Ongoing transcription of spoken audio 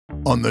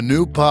On the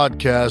new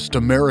podcast,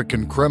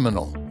 American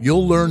Criminal,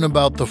 you'll learn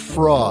about the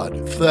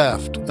fraud,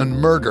 theft, and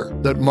murder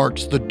that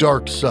marks the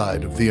dark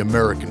side of the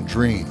American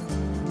dream.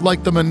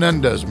 Like the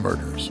Menendez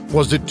murders.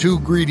 Was it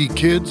two greedy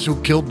kids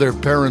who killed their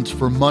parents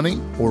for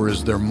money, or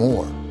is there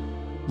more?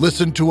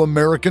 Listen to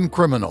American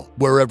Criminal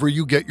wherever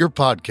you get your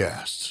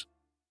podcasts.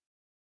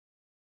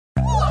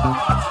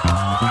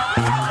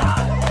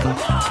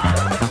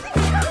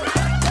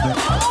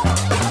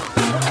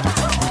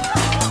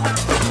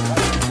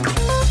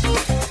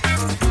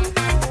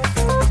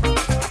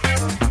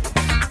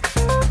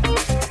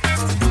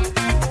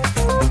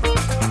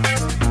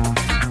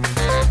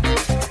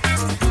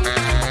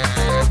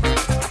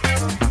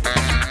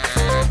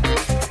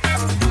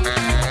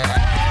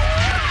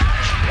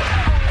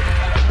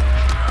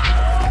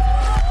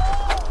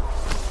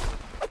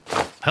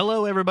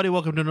 Hello, everybody.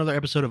 Welcome to another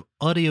episode of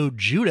Audio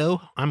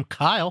Judo. I'm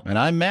Kyle. And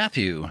I'm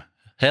Matthew.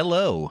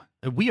 Hello.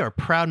 We are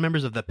proud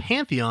members of the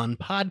Pantheon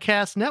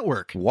Podcast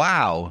Network.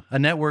 Wow. A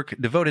network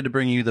devoted to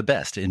bringing you the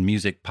best in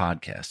music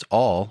podcasts,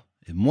 all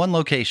in one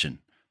location.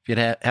 If you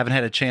haven't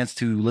had a chance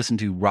to listen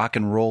to Rock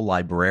and Roll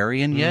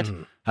Librarian yet,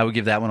 I would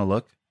give that one a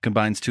look.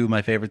 Combines two of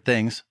my favorite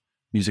things,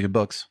 music and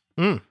books.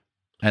 And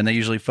they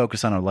usually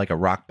focus on a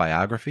rock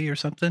biography or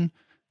something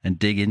and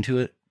dig into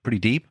it pretty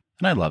deep.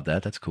 And I love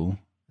that. That's cool.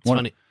 It's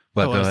funny.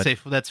 But I would say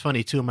that's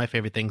funny. Two of my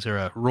favorite things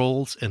are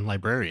rolls and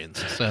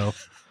librarians. So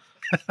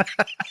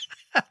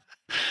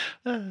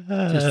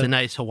just a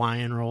nice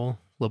Hawaiian roll, a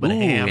little bit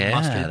of ham,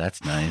 mustard.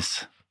 That's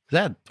nice.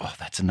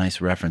 That's a nice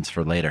reference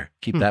for later.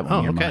 Keep that one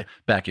in your mind,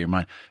 back of your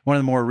mind. One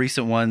of the more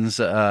recent ones,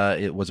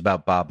 it was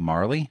about Bob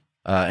Marley,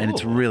 and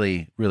it's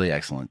really, really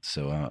excellent.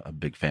 So a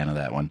big fan of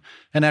that one.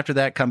 And after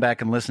that, come back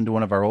and listen to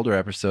one of our older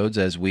episodes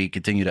as we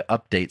continue to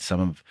update some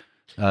of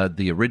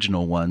the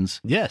original ones.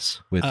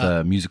 Yes. With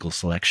musical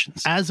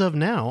selections. As of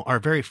now, our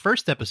very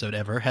first episode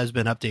ever has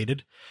been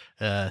updated,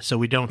 so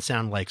we don't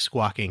sound like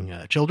squawking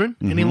children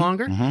any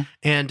longer.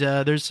 And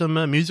there's some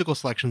musical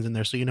selections in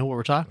there, so you know what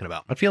we're talking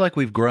about. I feel like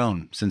we've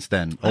grown since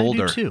then.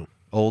 Older. I do too.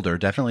 Older,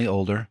 definitely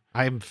older.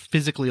 I'm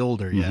physically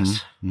older,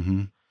 yes.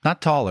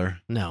 Not taller.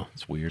 No.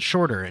 It's weird.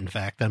 Shorter, in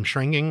fact. I'm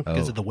shrinking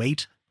because of the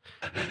weight.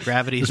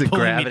 Gravity's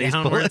pulling me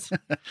downwards.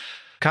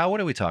 Kyle, what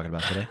are we talking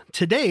about today?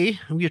 Today,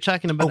 we are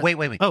talking about... Oh,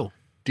 wait. Oh.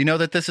 Do you know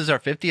that this is our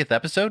 50th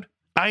episode?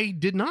 I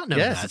did not know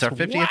that. Yes, it's our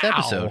 50th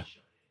episode.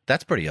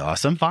 That's pretty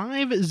awesome.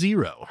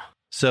 5-0.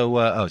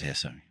 So,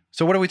 sorry.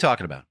 So what are we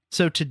talking about?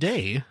 So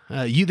today,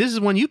 this is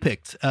one you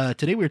picked.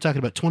 Today we were talking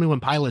about 21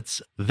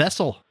 Pilots'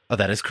 Vessel. Oh,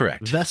 that is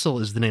correct. Vessel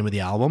is the name of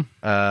the album.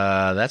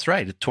 That's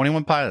right.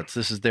 21 Pilots.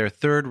 This is their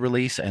third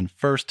release and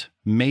first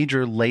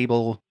major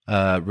label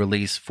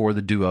release for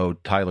the duo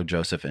Tyler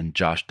Joseph and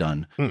Josh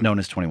Dunn, known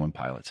as 21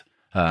 Pilots.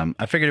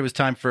 I figured it was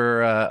time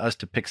for us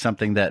to pick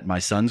something that my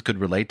sons could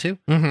relate to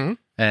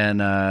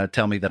and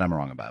tell me that I'm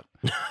wrong about.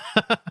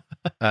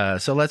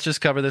 So let's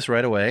just cover this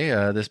right away.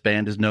 This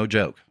band is no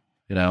joke.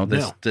 You know,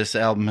 this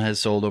album has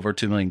sold over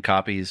 2 million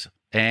copies,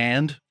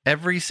 and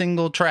every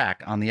single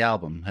track on the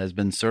album has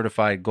been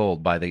certified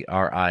gold by the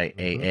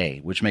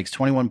RIAA, which makes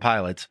 21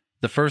 Pilots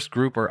the first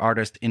group or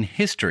artist in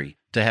history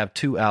to have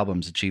 2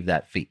 albums achieve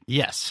that feat.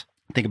 Yes.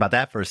 Think about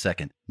that for a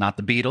second. Not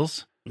the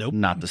Beatles. Nope.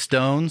 Not the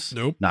Stones.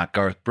 Nope. Not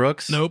Garth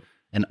Brooks. Nope.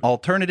 An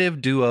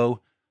alternative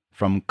duo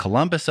from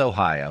Columbus,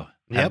 Ohio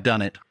have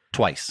done it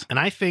twice. And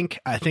I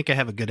think I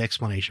have a good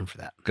explanation for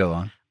that. Go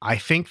on. I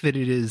think that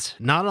it is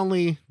not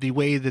only the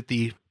way that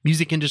the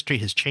music industry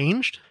has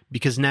changed,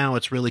 because now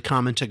it's really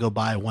common to go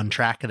buy one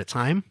track at a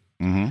time.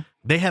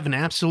 They have an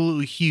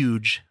absolutely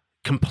huge,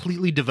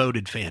 completely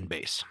devoted fan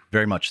base.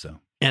 Very much so.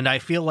 And I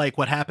feel like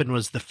what happened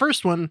was the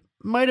first one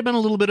might have been a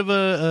little bit of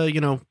a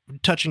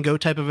touch and go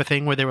type of a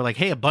thing where they were like,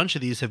 hey, a bunch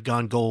of these have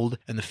gone gold.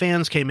 And the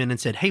fans came in and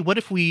said, hey, what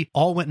if we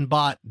all went and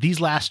bought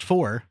these last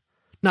 4?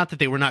 Not that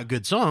they were not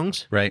good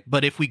songs, right?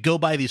 But if we go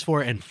buy these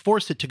 4 and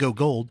force it to go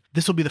gold,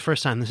 this will be the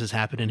first time this has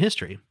happened in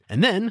history.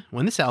 And then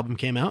when this album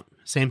came out,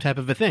 same type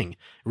of a thing.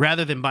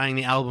 Rather than buying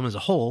the album as a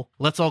whole,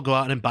 let's all go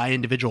out and buy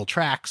individual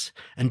tracks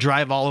and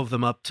drive all of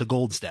them up to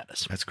gold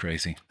status. That's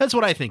crazy. That's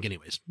what I think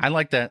anyways. I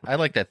like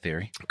that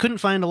theory. Couldn't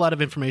find a lot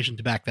of information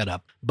to back that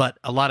up, but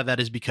a lot of that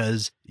is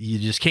because you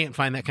just can't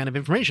find that kind of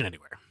information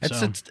anywhere.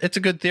 It's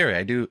a good theory.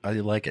 I do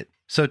like it.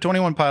 So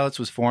 21 Pilots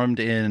was formed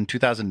in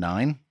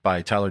 2009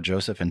 by Tyler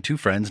Joseph and 2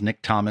 friends,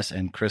 Nick Thomas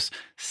and Chris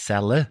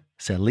Sally.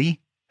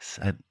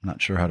 I'm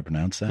not sure how to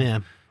pronounce that. Yeah,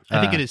 I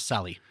think it is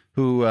Sally.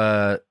 Who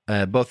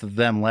both of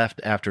them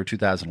left after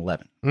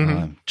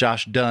 2011.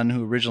 Josh Dunn,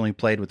 who originally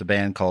played with a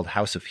band called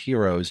House of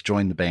Heroes,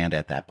 joined the band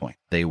at that point.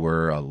 They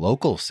were a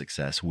local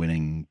success,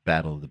 winning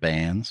Battle of the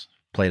Bands,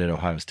 played at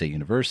Ohio State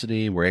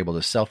University, were able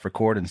to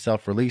self-record and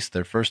self-release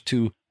their first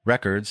 2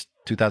 records,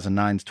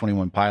 2009's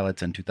 21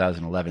 Pilots and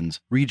 2011's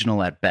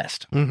Regional at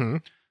Best.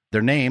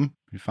 Their name,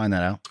 you find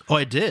that out? Oh,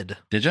 I did.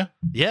 Did you?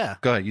 Yeah.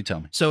 Go ahead, you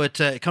tell me. So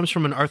it comes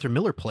from an Arthur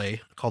Miller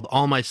play called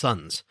All My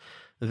Sons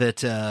that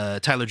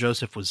Tyler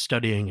Joseph was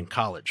studying in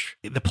college.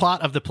 The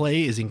plot of the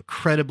play is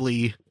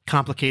incredibly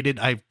complicated.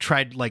 I've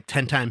tried like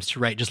 10 times to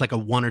write just like a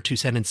 1 or 2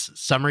 sentence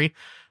summary.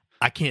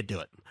 I can't do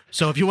it.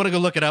 So if you want to go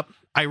look it up,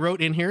 I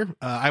wrote in here,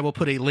 I will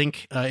put a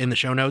link in the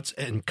show notes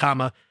and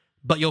comma,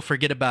 but you'll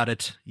forget about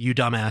it, you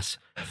dumbass.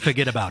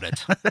 Forget about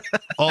it.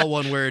 All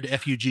one word,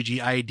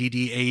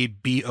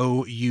 FUGGIDDABOUDIT.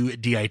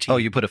 Oh,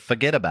 you put a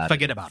forget about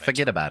Forget it. about it.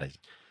 Forget about it.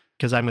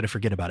 Because I'm going to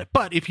forget about it.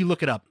 But if you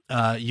look it up,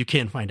 you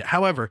can find it.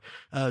 However,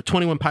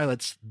 21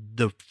 Pilots,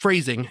 the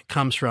phrasing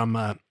comes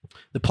from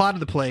the plot of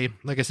the play,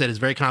 like I said, is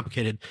very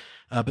complicated.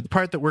 But the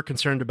part that we're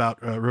concerned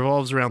about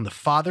revolves around the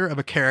father of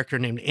a character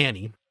named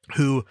Annie,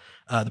 who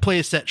the play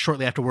is set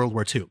shortly after World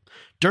War II.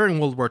 During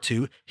World War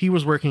II, he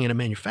was working in a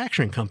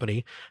manufacturing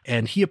company,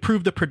 and he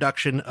approved the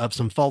production of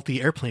some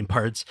faulty airplane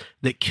parts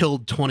that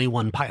killed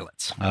 21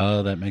 pilots.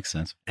 Oh, that makes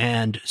sense.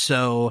 And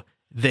so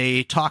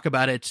they talk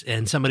about it,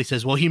 and somebody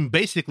says, well, he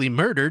basically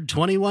murdered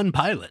 21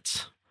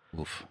 pilots.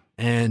 Oof.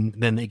 And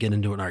then they get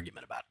into an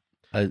argument about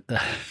it.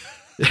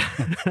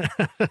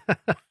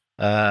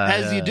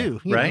 As you do.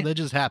 Right? That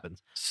just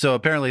happens. So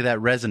apparently that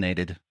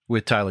resonated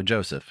with Tyler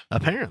Joseph.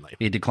 Apparently.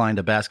 He declined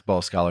a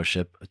basketball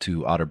scholarship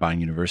to Otterbein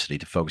University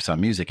to focus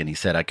on music, and he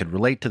said, I could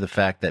relate to the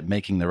fact that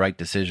making the right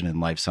decision in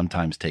life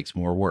sometimes takes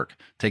more work,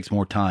 takes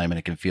more time, and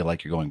it can feel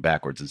like you're going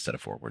backwards instead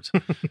of forwards.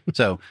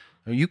 So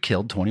you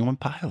killed 21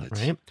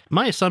 pilots. Right.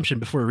 My assumption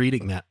before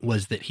reading that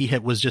was that he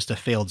was just a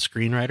failed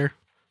screenwriter,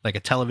 like a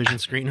television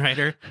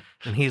screenwriter.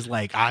 And he's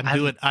like, I've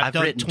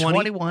done written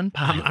 21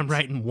 pilots. I'm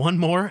writing one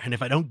more, and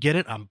if I don't get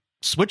it, I'm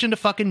switching to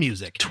fucking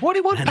music.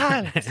 21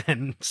 pilots.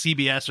 And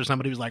CBS or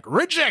somebody was like,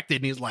 rejected.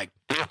 And he's like,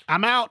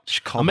 I'm out.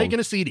 I'm making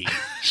a CD.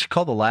 Should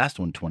call the last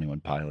one 21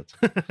 Pilots.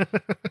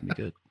 That'd be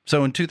good.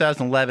 So in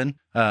 2011,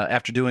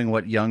 after doing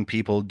what young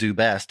people do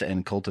best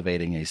and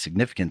cultivating a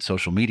significant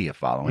social media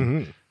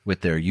following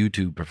with their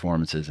YouTube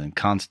performances and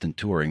constant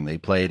touring, they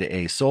played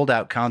a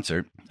sold-out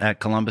concert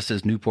at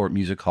Columbus's Newport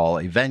Music Hall,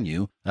 a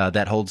venue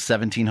that holds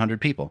 1,700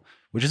 people,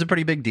 which is a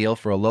pretty big deal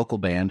for a local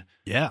band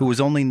who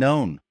was only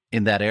known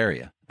in that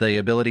area. The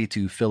ability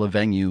to fill a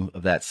venue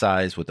of that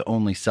size with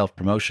only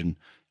self-promotion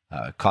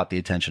caught the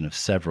attention of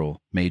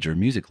several major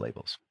music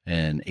labels.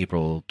 In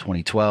April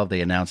 2012,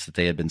 they announced that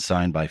they had been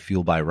signed by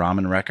Fueled by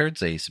Ramen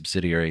Records, a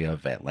subsidiary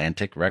of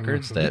Atlantic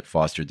Records that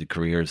fostered the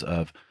careers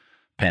of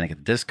Panic at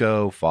the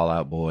Disco, Fall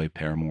Out Boy,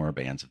 Paramore,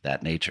 bands of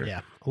that nature.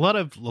 Yeah, a lot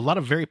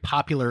of very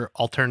popular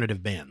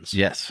alternative bands.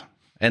 Yes,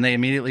 and they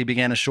immediately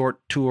began a short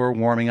tour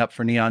warming up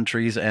for Neon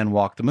Trees and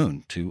Walk the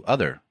Moon, two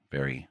other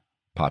very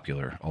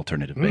popular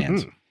alternative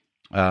bands.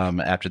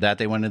 After that,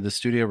 they went into the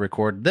studio,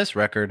 recorded this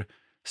record.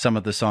 Some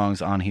of the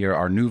songs on here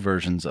are new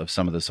versions of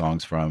some of the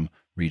songs from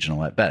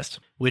Regional at Best.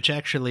 Which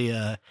actually,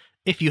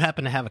 if you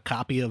happen to have a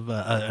copy of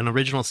an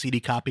original CD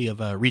copy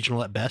of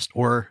Regional at Best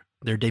or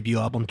their debut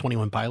album,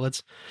 21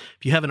 Pilots,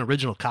 if you have an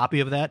original copy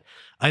of that,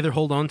 either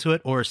hold on to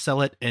it or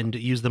sell it and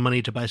use the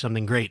money to buy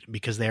something great,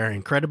 because they are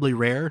incredibly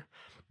rare.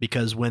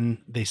 Because when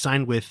they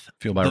signed with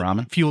Fueled by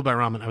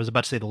Ramen, I was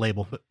about to say the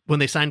label, but when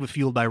they signed with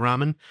Fueled by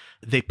Ramen,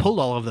 they pulled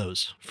all of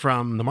those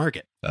from the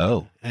market.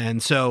 Oh.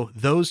 And so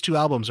those two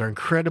albums are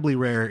incredibly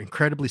rare,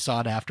 incredibly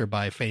sought after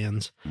by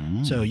fans.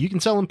 So you can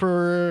sell them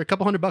for a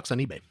couple $100 on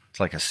eBay. It's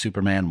like a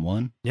Superman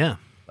 1? Yeah.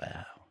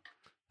 Wow.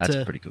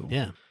 That's pretty cool.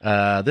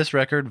 Yeah. This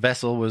record,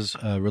 Vessel, was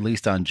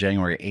released on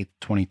January 8th,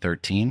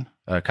 2013.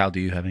 Kyle, do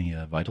you have any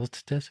vital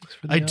statistics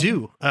for that? I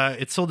do.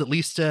 It sold at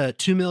least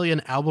 2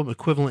 million album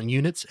equivalent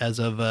units as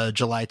of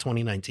July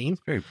 2019.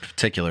 Very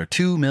particular.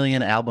 2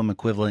 million album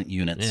equivalent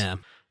units. Yeah.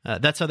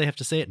 That's how they have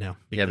to say it now.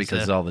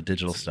 Because all the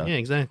digital stuff. Yeah,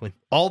 exactly.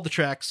 All the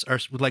tracks are,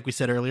 like we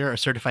said earlier, are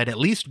certified at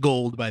least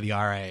gold by the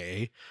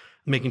RIAA,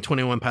 making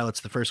 21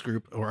 Pilots the first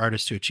group or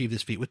artist to achieve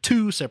this feat with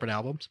 2 separate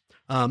albums.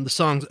 The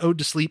songs Ode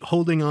to Sleep,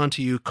 Holding On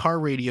to You, Car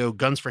Radio,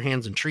 Guns for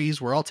Hands and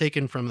Trees were all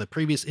taken from the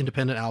previous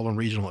independent album,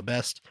 Regional at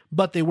Best,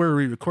 but they were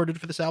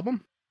re-recorded for this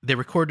album. They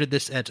recorded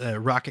this at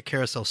Rocket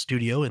Carousel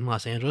Studio in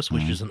Los Angeles,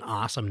 which is an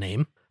awesome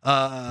name.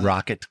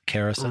 Rocket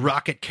Carousel?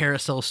 Rocket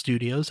Carousel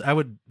Studios. I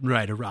would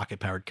ride a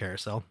rocket-powered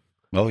carousel.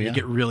 Oh, yeah. You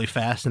get really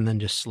fast and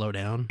then just slow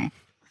down.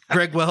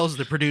 Greg Wells,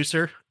 the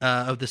producer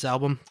of this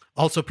album,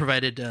 also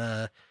provided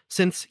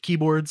synths,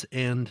 keyboards,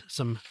 and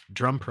some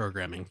drum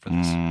programming for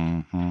this.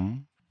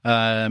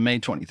 May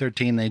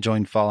 2013, they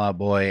joined Fall Out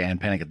Boy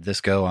and Panic at the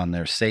Disco on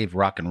their Save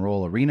Rock and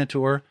Roll Arena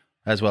tour,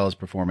 as well as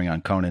performing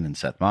on Conan and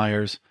Seth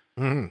Meyers.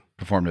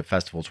 Performed at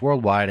festivals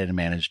worldwide and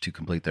managed to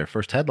complete their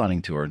first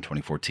headlining tour in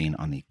 2014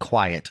 on the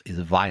Quiet is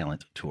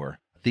Violent tour.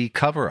 The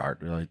cover art,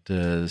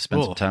 spend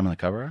some time on the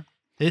cover art?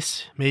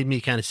 This made me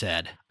kind of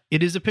sad.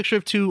 It is a picture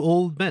of 2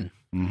 old men.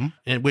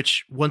 And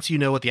which, once you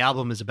know what the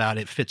album is about,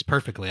 it fits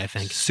perfectly, I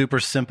think.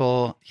 Super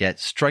simple, yet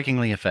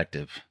strikingly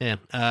effective. Yeah,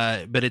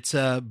 but it's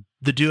the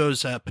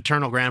duo's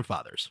paternal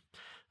grandfathers.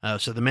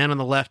 So the man on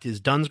the left is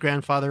Dunn's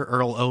grandfather,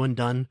 Earl Owen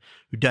Dunn,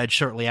 who died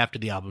shortly after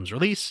the album's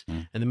release.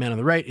 And the man on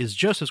the right is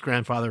Joseph's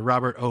grandfather,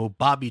 Robert O.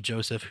 Bobby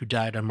Joseph, who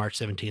died on March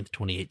 17th,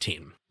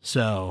 2018.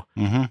 So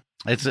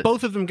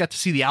both of them got to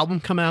see the album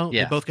come out.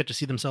 Yeah. They both got to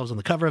see themselves on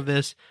the cover of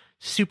this.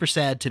 Super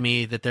sad to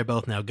me that they're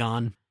both now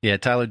gone. Yeah,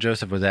 Tyler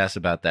Joseph was asked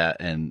about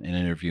that in an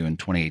interview in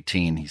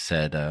 2018. He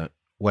said,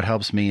 what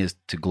helps me is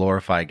to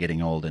glorify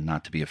getting old and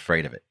not to be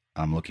afraid of it.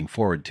 I'm looking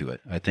forward to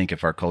it. I think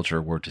if our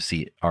culture were to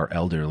see our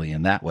elderly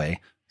in that way,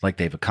 like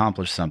they've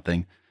accomplished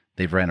something,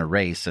 they've ran a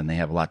race and they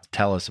have a lot to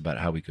tell us about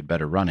how we could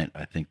better run it,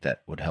 I think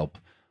that would help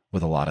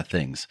with a lot of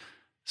things.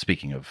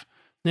 Speaking of,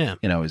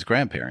 his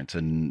grandparents,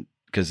 and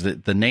because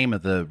the name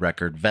of the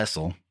record,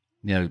 Vessel,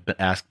 been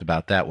asked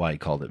about that, why he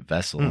called it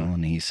Vessel.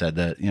 And he said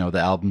that, the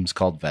album's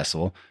called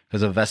Vessel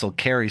because a vessel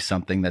carries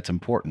something that's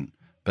important,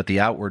 but the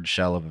outward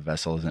shell of a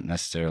vessel isn't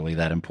necessarily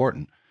that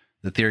important.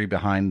 The theory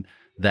behind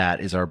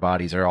that is our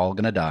bodies are all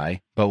going to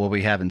die, but what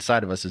we have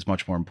inside of us is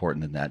much more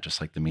important than that,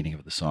 just like the meaning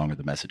of the song or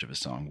the message of a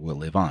song will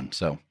live on.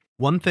 So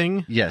one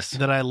thing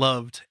that I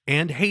loved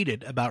and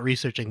hated about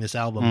researching this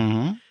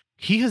album,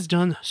 he has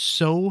done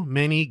so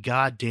many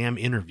goddamn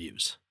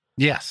interviews.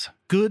 Yes.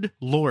 Good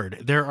Lord.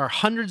 There are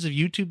hundreds of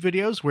YouTube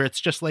videos where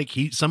it's just like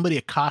somebody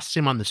accosts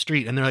him on the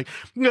street and they're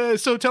like,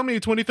 so tell me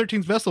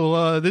 2013's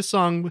Vessel, this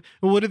song,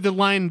 what did the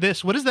line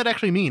this, what does that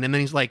actually mean? And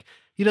then he's like,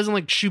 he doesn't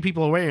like shoo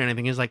people away or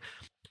anything. He's like,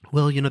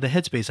 well, the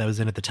headspace I was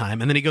in at the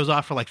time. And then he goes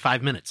off for like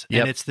 5 minutes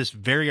and it's this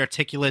very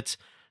articulate,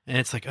 and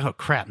it's like, oh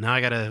crap, now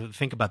I got to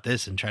think about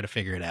this and try to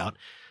figure it out.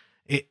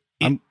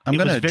 I'm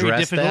going to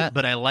address that,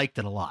 but I liked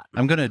it a lot.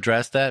 I'm going to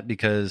address that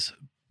because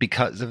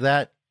of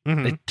that,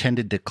 it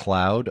tended to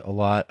cloud a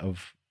lot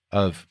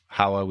of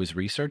how I was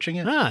researching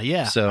it.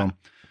 Yeah. So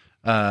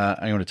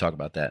I'm going to talk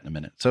about that in a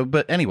minute. So,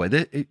 but anyway,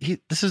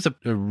 this is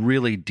a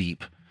really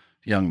deep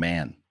young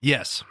man.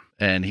 Yes.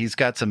 And he's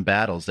got some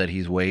battles that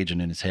he's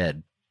waging in his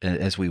head,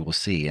 as we will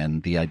see.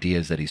 And the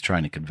ideas that he's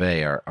trying to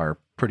convey are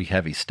pretty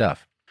heavy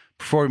stuff.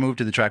 Before we move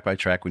to the track by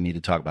track, we need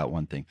to talk about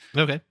one thing.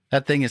 Okay.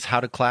 That thing is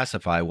how to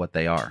classify what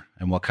they are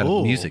and what kind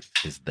of music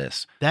is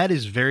this. That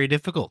is very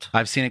difficult.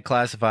 I've seen it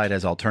classified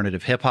as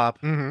alternative hip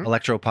hop,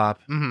 electro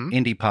pop,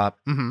 indie pop,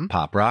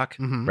 pop rock,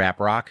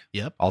 rap rock,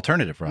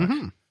 alternative rock.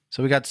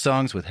 So we got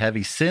songs with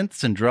heavy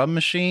synths and drum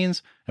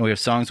machines, and we have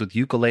songs with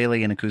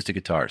ukulele and acoustic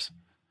guitars.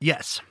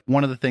 Yes.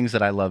 One of the things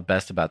that I love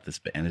best about this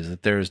band is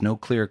that there is no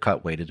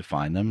clear-cut way to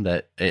define them,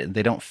 that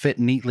they don't fit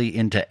neatly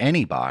into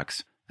any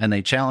box. And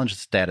they challenge the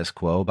status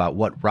quo about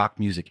what rock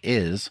music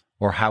is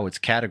or how it's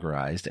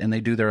categorized, and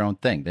they do their own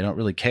thing. They don't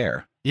really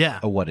care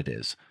what it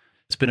is.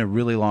 It's been a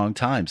really long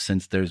time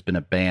since there's been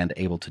a band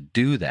able to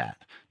do that,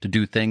 to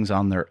do things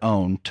on their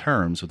own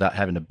terms without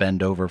having to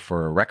bend over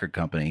for a record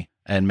company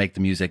and make the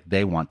music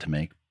they want to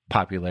make.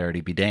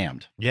 Popularity be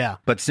damned. Yeah.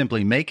 But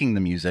simply making the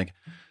music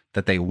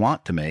that they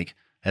want to make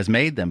has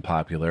made them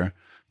popular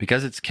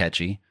because it's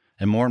catchy,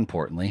 and more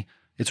importantly,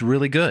 it's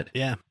really good.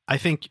 Yeah. I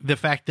think the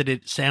fact that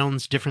it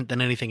sounds different than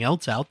anything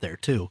else out there,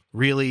 too,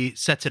 really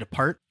sets it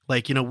apart.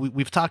 Like,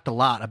 we've talked a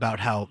lot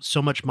about how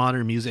so much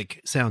modern music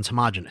sounds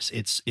homogenous.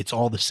 It's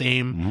all the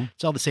same.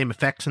 It's all the same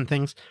effects and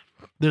things.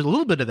 There's a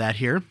little bit of that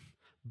here,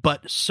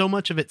 but so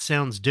much of it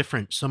sounds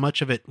different. So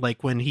much of it,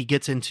 like when he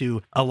gets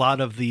into a lot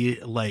of the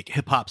like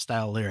hip hop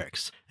style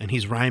lyrics and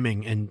he's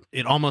rhyming and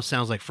it almost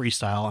sounds like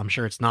freestyle. I'm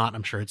sure it's not.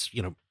 I'm sure it's,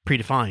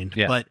 predefined,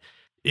 but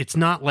it's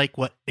not like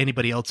what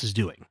anybody else is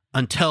doing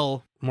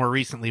until more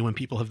recently when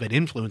people have been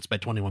influenced by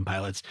 21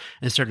 Pilots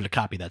and started to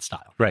copy that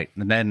style. Right.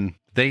 And then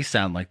they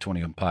sound like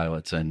 21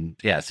 Pilots. And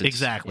yes,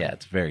 exactly. Yeah,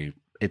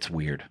 it's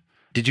weird.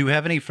 Did you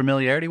have any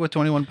familiarity with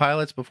 21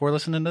 Pilots before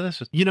listening to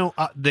this?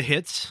 The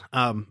hits,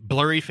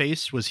 Blurry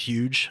Face was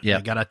huge. Yeah.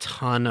 I got a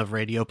ton of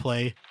radio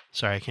play.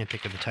 Sorry, I can't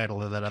think of the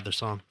title of that other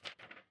song.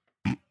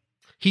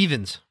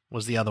 Heathens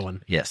was the other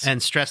one. Yes.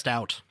 And Stressed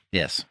Out.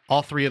 Yes.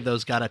 All three of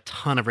those got a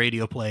ton of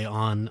radio play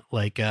on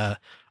like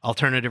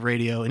alternative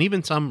radio and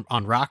even some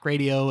on rock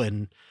radio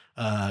and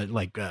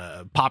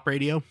pop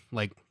radio,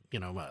 like,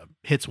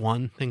 Hits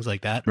One, things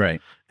like that.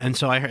 Right. And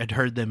so I had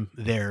heard them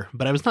there,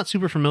 but I was not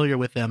super familiar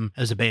with them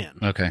as a band.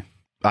 Okay.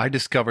 I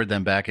discovered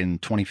them back in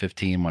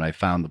 2015 when I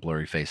found the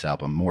Blurry Face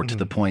album, more to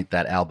the point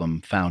that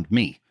album found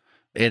me.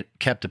 It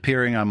kept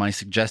appearing on my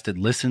suggested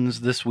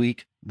listens this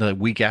week, the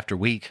week after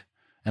week.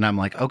 And I'm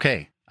like,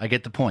 okay, I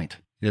get the point.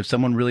 If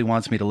someone really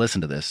wants me to listen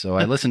to this. So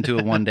I listened to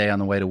it one day on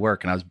the way to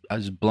work, and I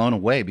was blown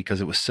away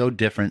because it was so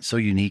different, so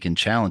unique and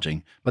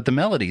challenging. But the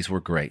melodies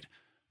were great.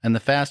 And the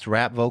fast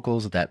rap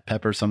vocals that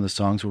pepper some of the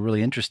songs were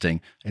really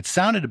interesting. It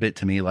sounded a bit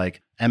to me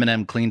like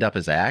Eminem cleaned up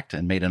his act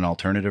and made an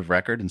alternative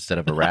record instead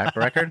of a rap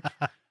record.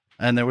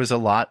 And there's a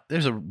lot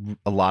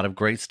of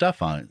great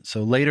stuff on it.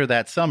 So later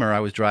that summer, I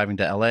was driving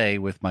to LA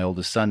with my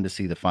oldest son to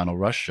see the final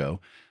Rush show.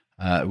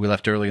 We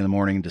left early in the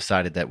morning and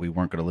decided that we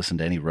weren't going to listen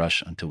to any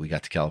Rush until we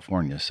got to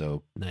California.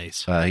 So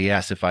nice. He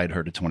asked if I'd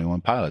heard of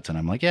 21 Pilots, and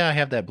I'm like, yeah, I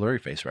have that Blurry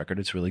Face record.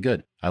 It's really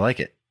good. I like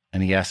it.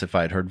 And he asked if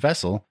I'd heard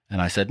Vessel, and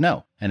I said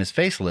no. And his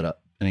face lit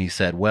up. And he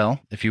said, well,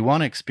 if you want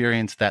to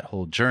experience that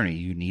whole journey,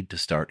 you need to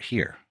start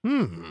here.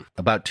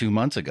 About 2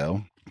 months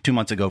ago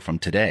from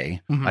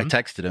today, I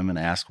texted him and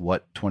asked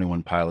what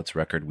 21 Pilots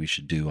record we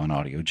should do on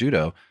Audio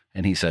Judo.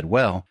 And he said,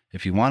 well,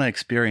 if you want to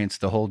experience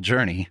the whole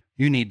journey,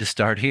 you need to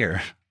start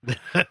here.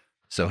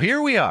 So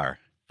here we are.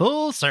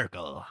 Full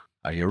circle.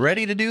 Are you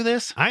ready to do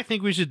this? I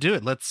think we should do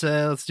it. Let's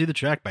do the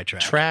track by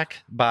track. Track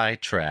by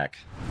track.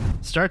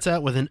 Starts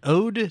out with an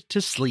ode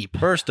to sleep.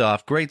 First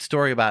off, great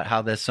story about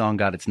how this song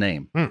got its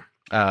name.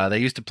 They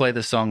used to play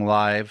this song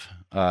live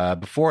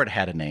before it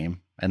had a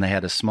name, and they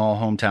had a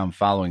small hometown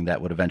following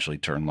that would eventually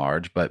turn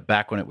large. But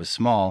back when it was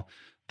small,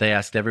 they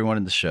asked everyone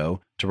in the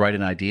show to write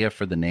an idea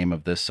for the name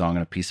of this song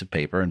on a piece of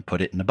paper and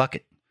put it in a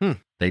bucket.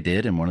 They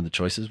did, and one of the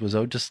choices was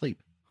Ode to Sleep.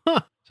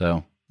 Huh.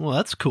 So... Well,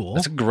 that's cool.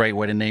 That's a great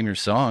way to name your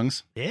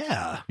songs.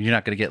 Yeah. You're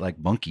not going to get like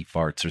monkey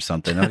farts or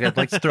something. Okay,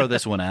 let's throw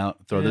this one out.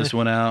 Throw this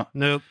one out.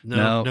 Nope.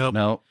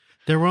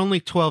 There were only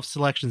 12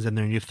 selections in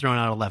there, and you've thrown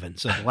out 11.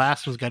 So the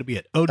last one's got to be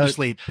it. Ode to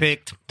Sleep,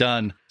 picked.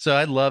 Done. So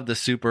I love the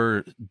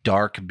super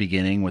dark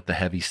beginning with the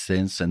heavy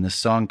synths, and this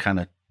song kind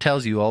of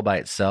tells you all by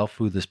itself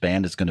who this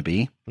band is going to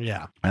be.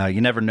 Yeah. You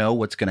never know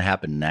what's going to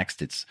happen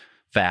next. It's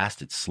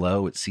fast, it's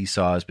slow, it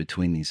seesaws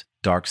between these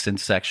dark synth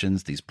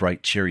sections, these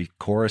bright, cheery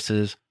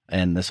choruses.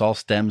 And this all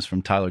stems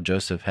from Tyler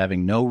Joseph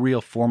having no real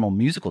formal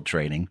musical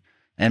training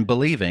and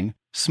believing,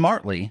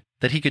 smartly,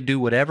 that he could do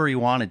whatever he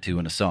wanted to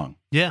in a song.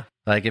 Yeah.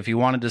 Like if he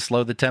wanted to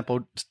slow the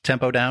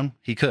tempo down,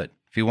 he could.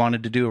 If he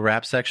wanted to do a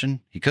rap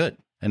section, he could.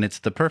 And it's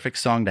the perfect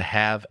song to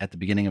have at the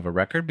beginning of a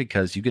record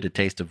because you get a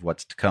taste of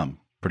what's to come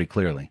pretty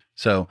clearly.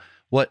 So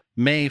what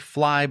may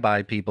fly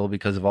by people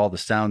because of all the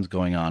sounds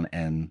going on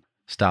and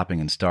stopping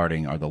and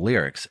starting are the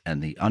lyrics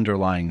and the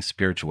underlying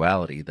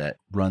spirituality that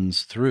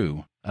runs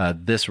through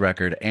this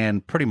record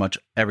and pretty much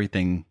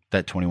everything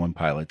that 21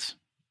 Pilots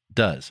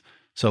does.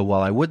 So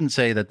while I wouldn't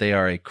say that they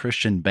are a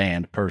Christian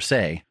band per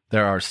se,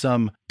 there are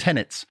some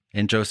tenets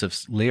in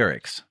Joseph's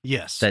lyrics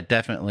that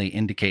definitely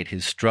indicate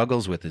his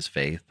struggles with his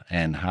faith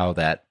and how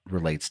that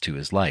relates to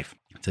his life.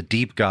 It's a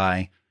deep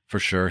guy, for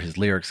sure. His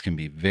lyrics can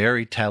be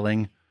very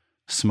telling,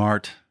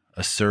 smart,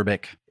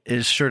 acerbic. It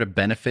is sure to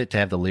benefit to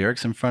have the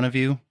lyrics in front of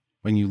you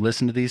when you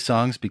listen to these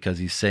songs because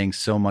he's saying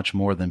so much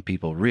more than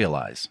people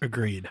realize.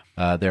 Agreed.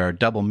 There are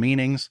double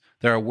meanings.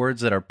 There are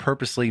words that are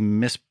purposely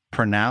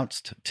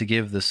mispronounced to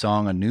give the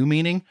song a new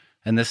meaning,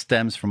 and this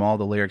stems from all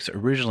the lyrics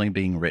originally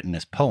being written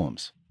as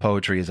poems.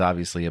 Poetry is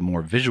obviously a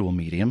more visual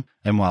medium,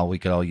 and while we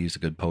could all use a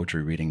good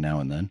poetry reading now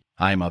and then,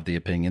 I'm of the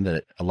opinion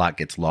that a lot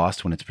gets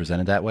lost when it's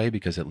presented that way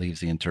because it leaves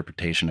the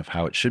interpretation of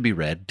how it should be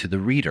read to the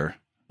reader.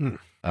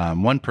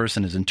 One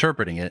person is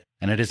interpreting it,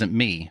 and it isn't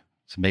me,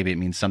 so maybe it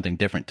means something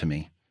different to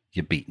me.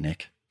 You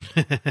beatnik.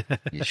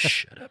 You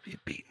shut up, you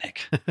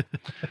beatnik.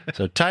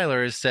 So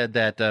Tyler has said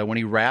that when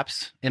he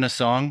raps in a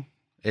song,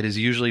 it is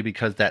usually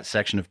because that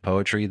section of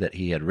poetry that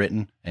he had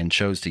written and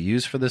chose to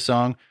use for the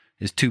song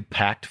is too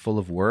packed full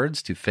of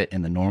words to fit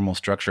in the normal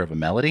structure of a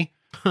melody.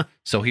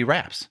 So he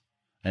raps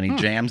and he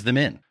jams them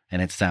in, and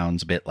it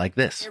sounds a bit like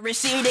this.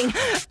 Receding,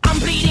 I'm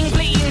bleeding,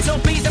 so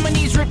please on my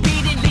knees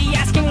repeatedly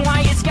asking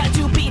why it's got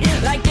to be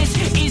like this.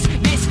 Is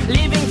this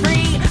living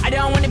free? I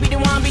don't want to be the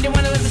one to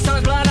let the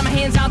sun's blood on my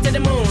hands out to the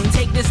moon.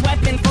 Take this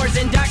weapon, force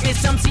in darkness.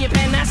 Some see a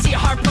pen, I see a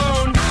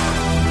harpoon.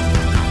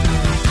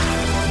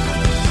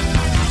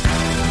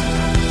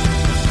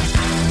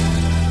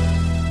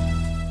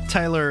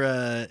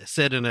 Tyler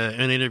said in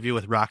an interview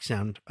with Rock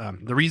Sound,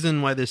 the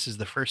reason why this is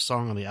the first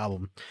song on the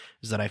album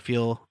is that I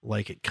feel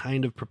like it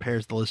kind of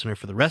prepares the listener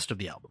for the rest of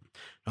the album.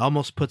 It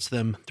almost puts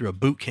them through a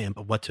boot camp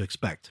of what to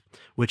expect,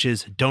 which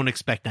is don't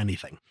expect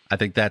anything. I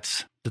think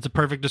that's a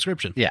perfect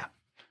description. Yeah.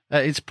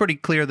 It's pretty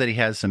clear that he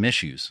has some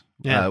issues,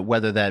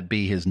 whether that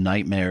be his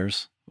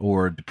nightmares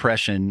or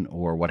depression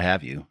or what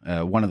have you.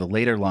 One of the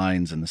later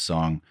lines in the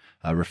song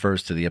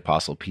refers to the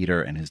Apostle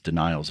Peter and his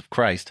denials of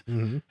Christ,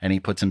 and he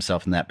puts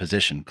himself in that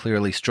position,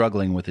 clearly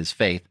struggling with his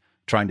faith,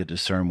 trying to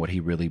discern what he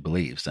really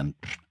believes. And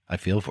I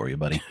feel for you,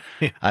 buddy.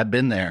 I've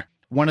been there.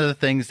 One of the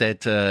things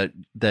that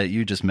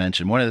you just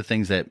mentioned, one of the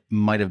things that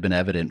might have been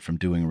evident from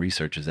doing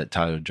research is that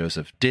Tyler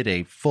Joseph did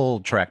a full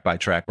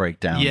track-by-track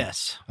breakdown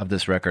of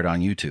this record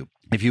on YouTube.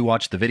 If you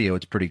watch the video,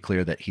 it's pretty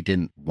clear that he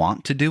didn't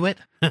want to do it,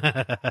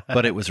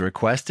 but it was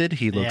requested.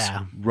 He looks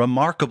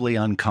remarkably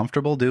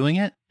uncomfortable doing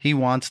it. He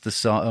wants the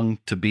song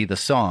to be the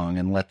song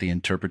and let the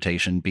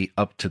interpretation be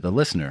up to the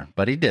listener,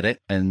 but he did it.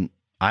 And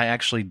I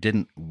actually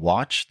didn't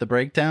watch the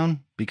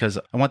breakdown because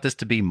I want this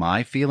to be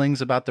my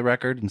feelings about the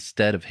record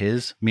instead of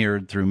his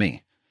mirrored through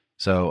me.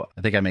 So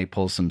I think I may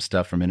pull some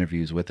stuff from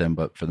interviews with him,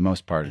 but for the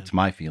most part, it's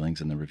my feelings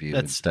in the review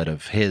instead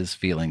of his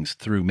feelings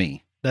through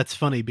me. That's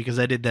funny because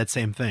I did that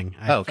same thing.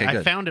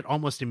 I found it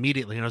almost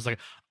immediately and I was like,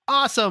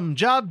 awesome,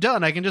 job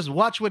done. I can just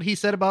watch what he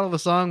said about all the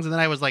songs. And then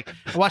I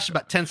watched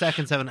about 10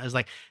 seconds of it and I was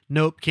like,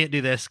 nope, can't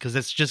do this because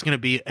it's just going to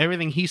be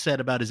everything he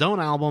said about his own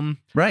album.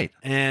 Right.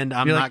 And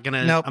I'm not going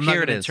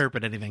to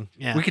interpret anything.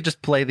 Yeah. We could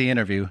just play the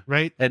interview.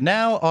 Right. And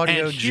now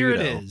audio and here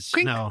Judo. it is.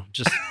 Quink. No,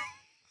 just.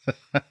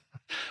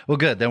 Well,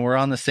 good. Then we're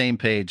on the same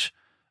page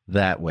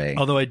that way.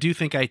 Although I do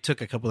think I took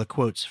a couple of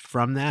quotes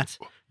from that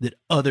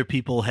other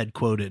people had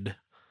quoted.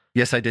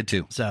 Yes, I did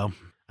too. So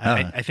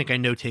I think I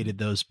notated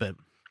those, but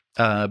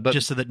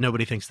just so that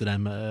nobody thinks that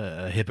I'm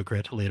a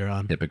hypocrite later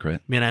on.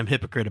 Hypocrite. I mean, I'm a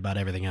hypocrite about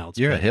everything else.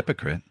 You're a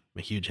hypocrite. I'm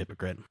a huge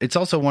hypocrite. It's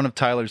also one of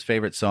Tyler's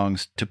favorite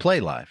songs to play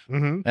live,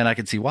 and I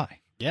can see why.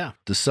 Yeah.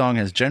 The song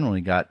has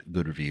generally got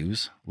good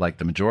reviews, like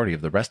the majority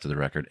of the rest of the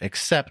record,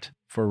 except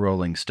for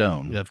Rolling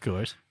Stone. Of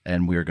course.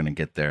 And we're going to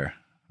get there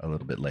a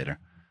little bit later.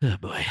 Oh,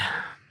 boy.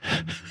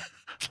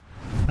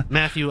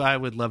 Matthew, I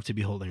would love to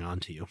be holding on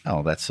to you.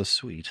 Oh, that's so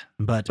sweet.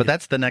 But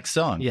that's the next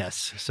song.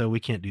 Yes, so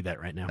we can't do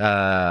that right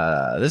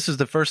now. This is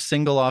the first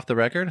single off the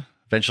record.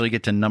 Eventually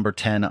get to number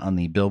 10 on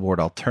the Billboard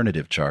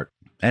Alternative chart.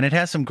 And it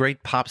has some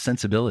great pop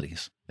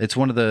sensibilities. It's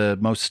one of the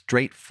most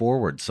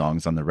straightforward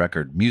songs on the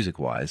record,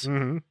 music-wise.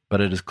 Mm-hmm. But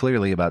it is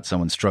clearly about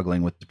someone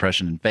struggling with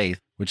depression and faith,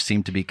 which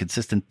seem to be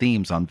consistent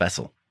themes on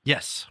Vessel.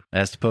 Yes.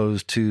 As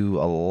opposed to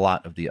a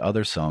lot of the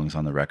other songs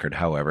on the record,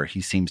 however,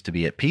 he seems to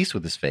be at peace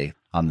with his faith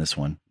on this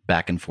one.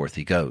 Back and forth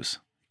he goes.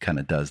 Kind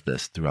of does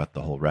this throughout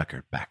the whole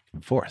record, back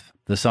and forth.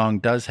 The song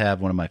does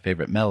have one of my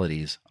favorite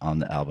melodies on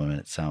the album, and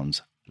it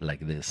sounds like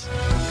this.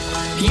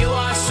 You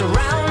are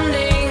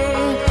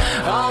surrounding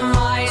all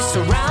my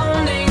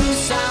surroundings,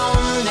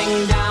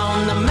 sounding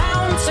down the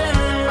mountain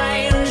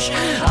range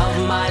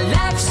of my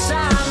left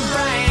side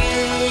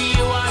brain.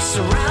 You are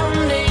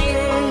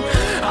surrounding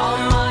all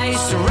my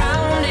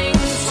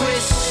surroundings,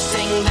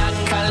 twisting that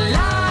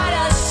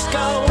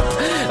kaleidoscope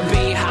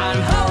behind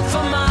both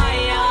of my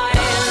eyes.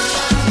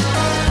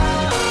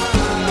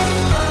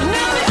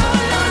 Now they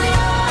all on the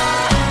eye.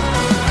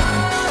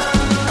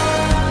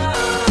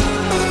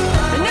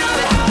 Now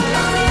they all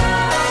on the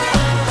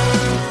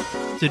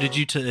eye. So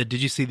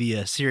did you see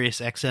the Sirius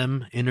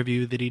XM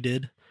interview that he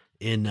did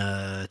in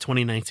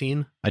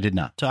 2019? I did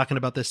not. Talking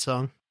about this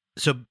song.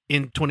 So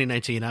in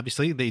 2019,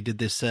 obviously, they did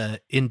this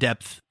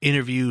in-depth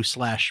interview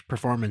 /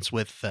 performance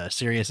with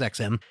Sirius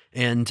XM.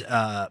 And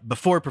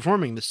before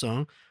performing this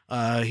song,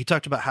 he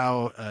talked about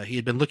how he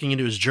had been looking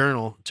into his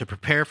journal to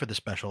prepare for the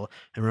special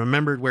and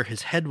remembered where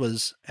his head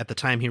was at the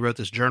time he wrote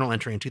this journal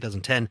entry in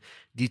 2010,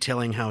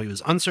 detailing how he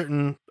was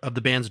uncertain of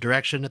the band's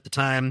direction at the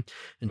time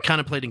and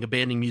contemplating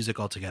abandoning music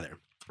altogether.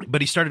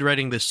 But he started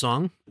writing this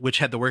song, which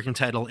had the working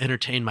title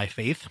Entertain My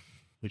Faith,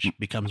 which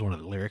becomes one of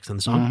the lyrics in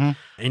the song. Mm-hmm.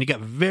 And he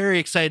got very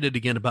excited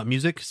again about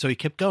music, so he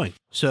kept going.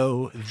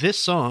 So this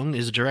song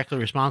is directly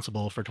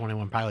responsible for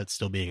 21 Pilots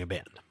still being a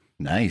band.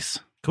 Nice.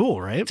 Cool,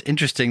 right? It's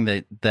interesting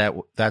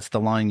that's the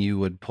line you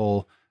would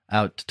pull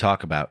out to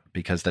talk about,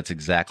 because that's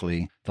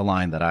exactly the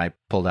line that I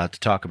pulled out to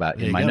talk about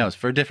in my notes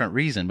for a different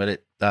reason.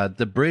 But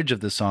the bridge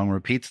of the song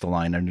repeats the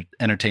line,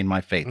 entertain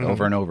my faith,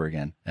 over and over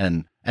again.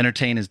 And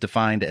entertain is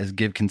defined as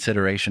give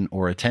consideration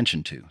or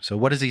attention to. So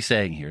what is he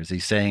saying here? Is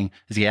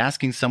he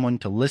asking someone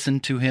to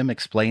listen to him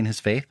explain his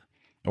faith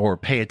or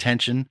pay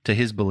attention to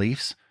his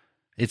beliefs?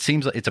 It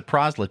seems like it's a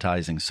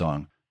proselytizing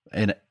song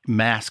and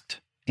masked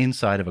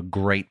inside of a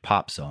great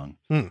pop song.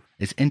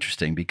 It's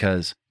interesting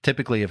because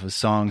typically if a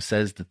song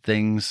says the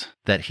things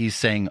that he's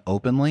saying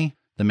openly,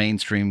 the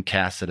mainstream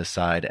casts it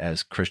aside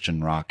as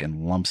Christian rock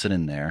and lumps it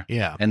in there.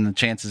 Yeah. And the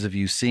chances of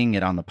you seeing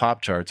it on the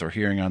pop charts or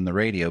hearing it on the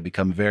radio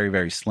become very,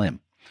 very slim.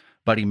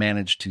 But he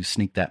managed to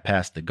sneak that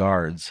past the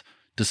guards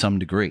to some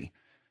degree,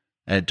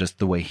 at just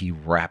the way he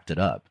wrapped it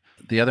up.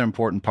 The other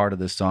important part of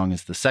this song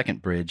is the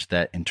second bridge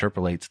that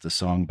interpolates the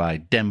song by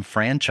Dem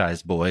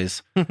Franchise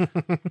Boys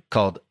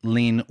called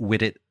Lean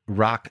With It,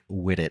 Rock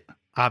With It.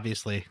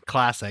 Obviously,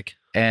 classic.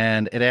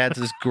 And it adds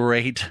this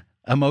great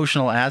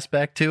emotional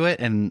aspect to it,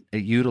 and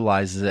it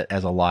utilizes it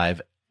as a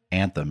live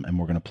anthem. And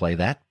we're going to play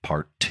that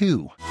part 2.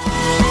 Lean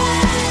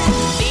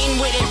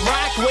with it,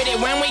 rock with it,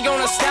 when we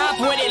gonna stop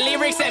with it?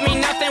 Lyrics that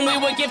mean nothing, we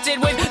were gifted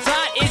with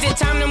thought. Is it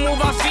time to move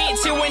our feet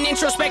to an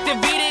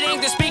introspective beat? It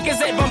ain't the speakers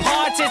that bump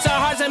hearts, it's our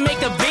hearts that make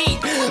the beat.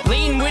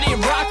 Lean with it,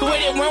 rock with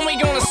it, when we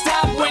gonna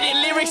stop with it?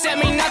 Lyrics that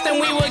mean nothing,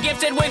 we were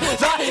gifted with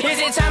thought. Is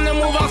it time to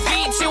move our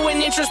feet to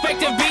an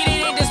introspective beat?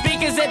 It ain't the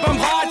speakers that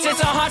bump hearts, it's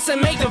our hearts that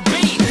make the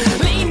beat.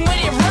 Lean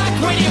with it, rock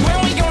with it,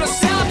 when we gonna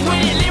stop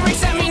with it?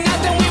 Lyrics that mean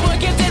nothing, we were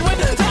gifted with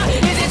thought.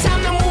 Is it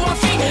time to move our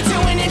feet to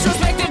an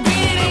introspective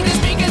beat? It ain't the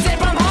speakers that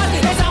bump hearts,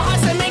 it's our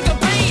hearts that make the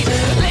beat.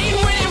 Lean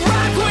with it,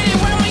 rock with it,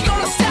 when we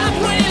gonna stop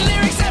with it?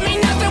 Lyrics that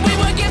mean nothing, we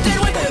were gifted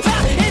with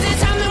thought. Is it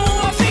time to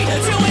move our feet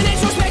to an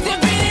introspective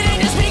beat? It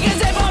ain't the speakers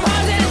that bump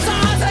hearts, it's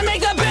our hearts that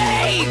make the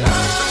beat.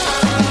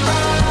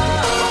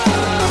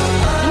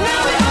 Now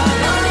we all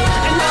on the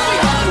and now we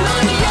all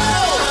on the yo.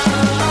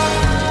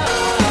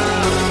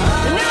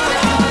 Now we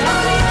all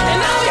on the and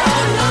now we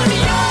all on the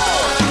yo.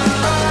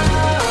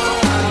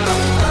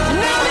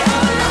 Now we all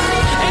on the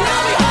and now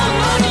we all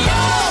on the yo.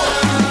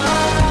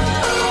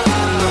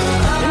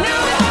 Now we all on the and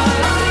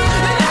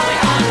now we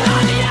all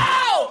on the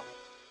yo.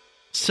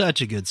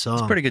 Such a good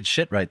song. Pretty good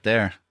shit right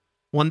there.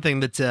 One thing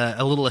that's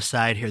a little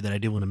aside here that I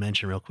do want to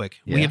mention real quick.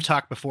 Yeah. We have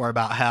talked before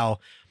about how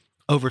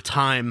over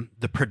time,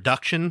 the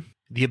production,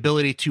 the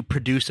ability to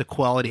produce a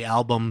quality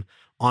album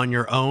on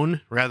your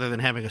own rather than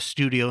having a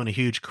studio and a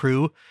huge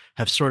crew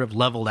have sort of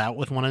leveled out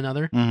with one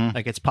another. Mm-hmm.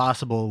 Like it's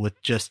possible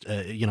with just,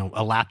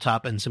 a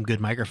laptop and some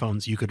good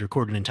microphones, you could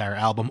record an entire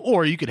album,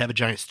 or you could have a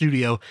giant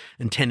studio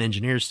and 10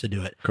 engineers to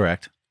do it.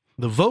 Correct.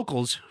 The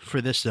vocals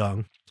for this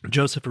song,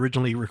 Joseph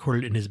originally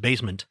recorded in his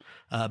basement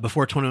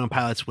before 21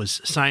 Pilots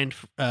was signed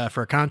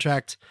for a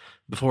contract,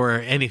 before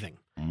anything.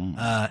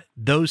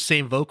 Those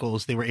same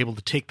vocals, they were able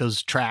to take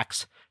those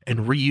tracks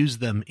and reuse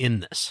them in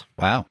this.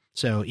 Wow.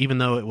 So even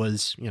though it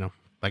was,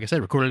 like I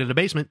said, recorded in a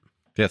basement,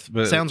 Yes,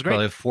 but sounds great.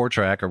 Probably a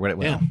 4-track or what it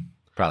was. Yeah.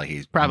 Probably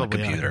he's probably on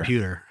a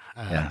computer.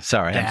 Yeah,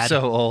 sorry, I'm Dad.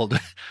 so old.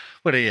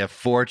 What are you,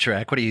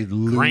 4-track? What are you,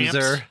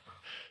 loser?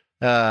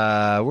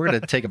 Gramps. We're going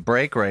to take a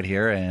break right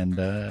here, and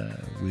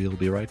we'll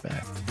be right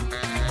back.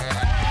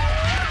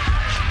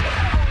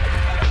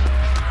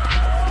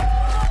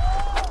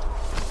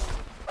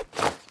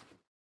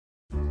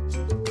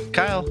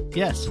 Kyle,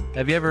 Yes.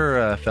 have you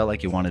ever felt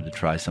like you wanted to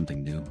try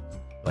something new?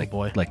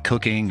 Boy. Like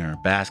cooking or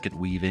basket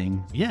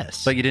weaving,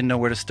 Yes. but you didn't know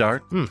where to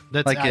start?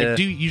 That's like, I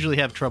do usually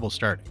have trouble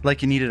starting.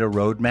 Like you needed a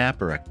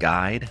roadmap or a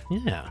guide?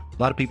 Yeah.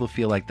 A lot of people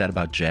feel like that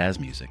about jazz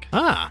music.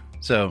 Ah.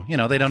 So,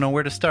 they don't know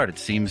where to start. It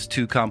seems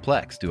too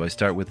complex. Do I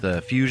start with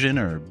the fusion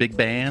or big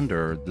band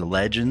or the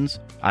legends?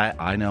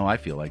 I know I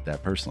feel like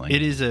that personally.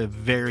 It is a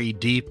very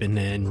deep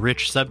and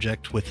rich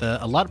subject with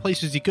a lot of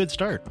places you could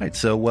start. Right.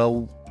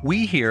 So,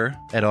 we here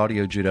at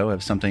Audio Judo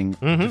have something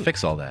to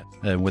fix all that.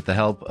 And with the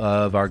help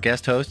of our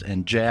guest host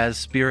and jazz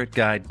spirit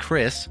guide,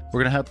 Chris,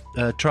 we're going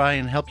to try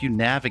and help you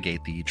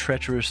navigate the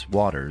treacherous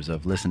waters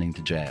of listening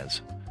to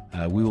jazz.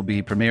 We will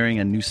be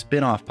premiering a new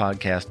spin-off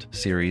podcast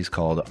series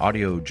called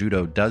Audio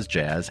Judo Does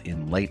Jazz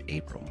in late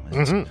April.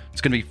 It's going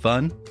to be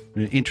fun,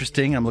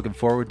 interesting. I'm looking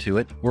forward to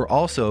it. We're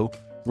also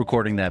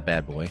recording that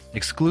bad boy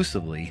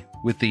exclusively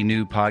with the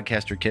new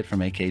podcaster kit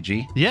from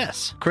AKG.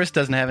 Yes. Chris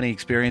doesn't have any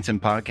experience in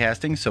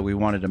podcasting, so we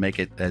wanted to make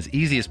it as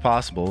easy as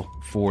possible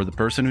for the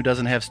person who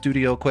doesn't have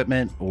studio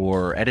equipment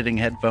or editing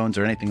headphones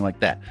or anything like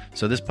that.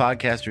 So this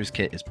podcaster's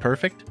kit is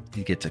perfect.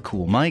 He gets a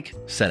cool mic,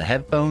 set of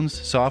headphones,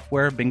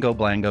 software, bingo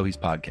blango, he's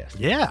podcasting.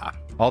 Yeah.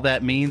 All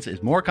that means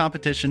is more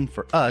competition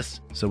for us,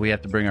 so we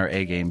have to bring our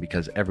A game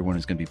because everyone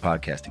is going to be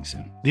podcasting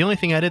soon. The only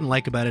thing I didn't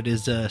like about it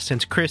is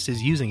since Chris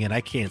is using it, I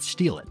can't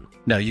steal it.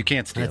 No, you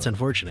can't steal That's it.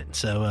 unfortunate.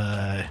 So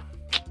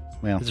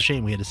Well, it's a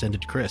shame we had to send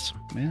it to Chris.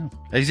 yeah.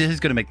 He's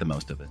going to make the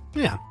most of it.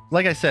 Yeah.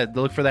 Like I said,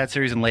 look for that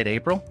series in late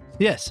April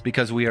Yes.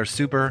 because we are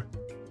super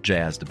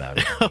jazzed about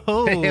it.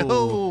 Oh,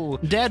 Hey-ho.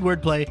 Dad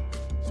wordplay.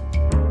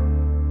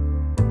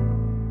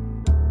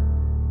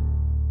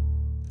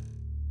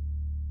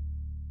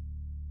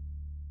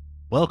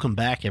 Welcome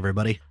back,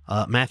 everybody.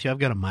 Matthew, I've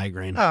got a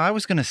migraine. Oh, I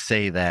was going to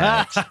say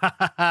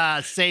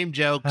that. Same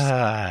jokes.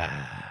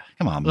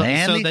 Come on,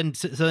 man.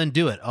 So then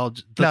do it. No,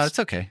 it's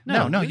okay.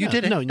 No, you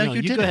did it. No,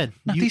 you did go it. ahead.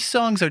 No, these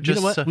songs are You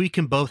just know what? We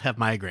can both have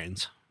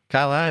migraines.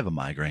 Kyle, I have a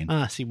migraine.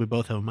 See, we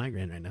both have a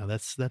migraine right now.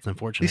 That's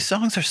unfortunate. These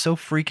songs are so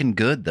freaking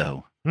good,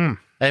 though. Hmm.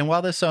 And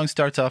while this song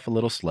starts off a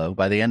little slow,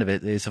 by the end of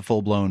it, it's a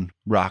full-blown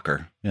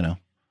rocker,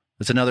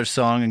 It's another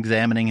song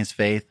examining his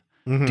faith,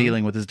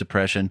 dealing with his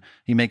depression.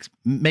 He makes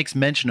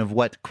mention of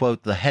what,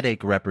 quote, the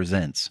headache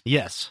represents.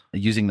 Yes.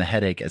 Using the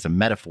headache as a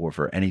metaphor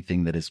for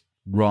anything that is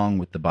wrong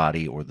with the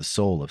body or the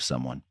soul of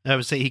someone. I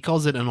would say he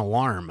calls it an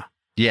alarm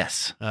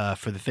Yes.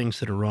 for the things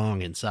that are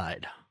wrong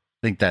inside.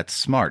 I think that's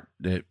smart.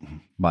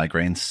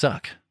 Migraines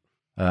suck.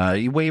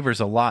 He wavers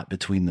a lot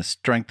between the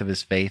strength of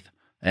his faith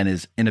and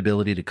his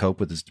inability to cope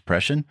with his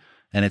depression,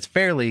 and it's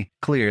fairly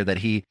clear that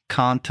he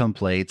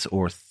contemplates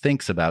or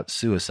thinks about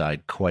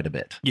suicide quite a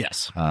bit.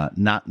 Yes.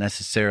 Not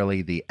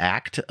necessarily the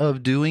act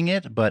of doing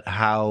it, but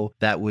how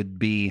that would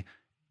be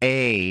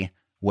a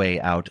way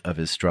out of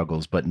his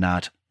struggles, but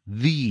not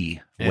the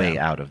way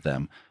out of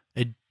them.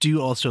 I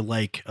do also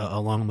like,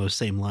 along those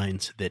same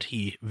lines, that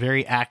he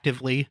very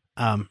actively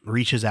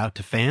reaches out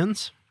to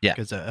fans. Yeah.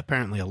 Because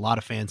apparently a lot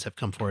of fans have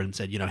come forward and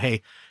said,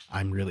 hey,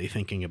 I'm really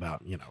thinking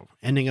about,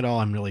 ending it all.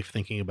 I'm really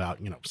thinking about,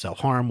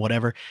 self-harm,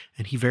 whatever.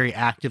 And he very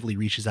actively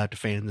reaches out to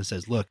fans and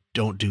says, look,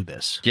 don't do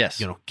this.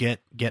 Yes.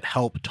 Get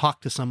help,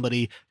 talk to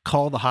somebody,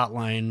 call the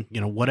hotline,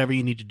 whatever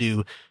you need to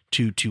do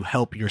to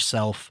help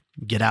yourself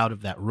get out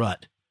of that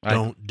rut.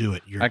 Don't do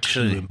it. You're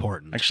too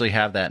important. Actually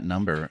have that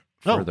number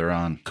further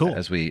on. Cool.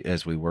 As we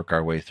work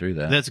our way through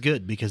that. That's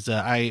good because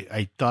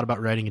I thought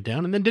about writing it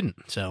down and then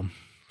didn't. So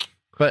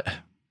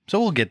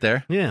we'll get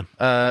there.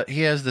 Yeah.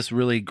 He has this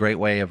really great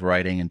way of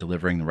writing and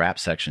delivering the rap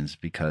sections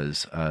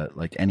because,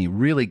 like any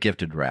really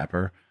gifted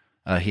rapper,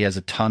 he has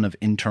a ton of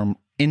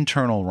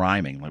internal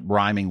rhyming, like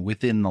rhyming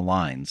within the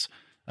lines.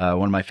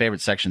 One of my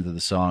favorite sections of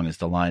the song is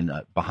the line,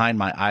 behind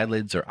my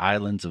eyelids are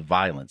islands of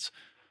violence.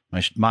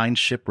 My mind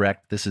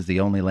shipwrecked, this is the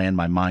only land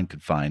my mind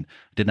could find.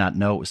 I did not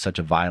know it was such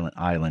a violent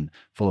island,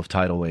 full of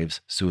tidal waves,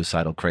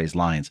 suicidal crazed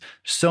lines.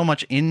 So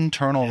much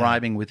internal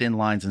rhyming within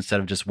lines instead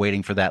of just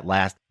waiting for that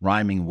last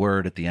rhyming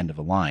word at the end of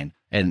a line.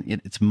 And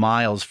it's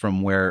miles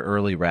from where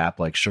early rap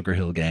like Sugar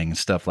Hill Gang and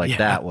stuff like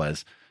that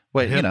was.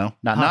 Wait, not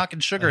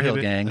knocking Sugar Hill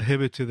Gang. A hip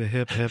it to the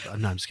hip.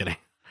 No, I'm just kidding.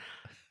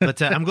 But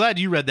I'm glad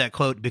you read that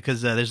quote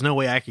because there's no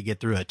way I could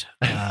get through it.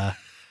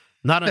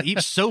 Not on each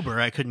sober,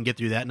 I couldn't get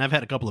through that, and I've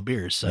had a couple of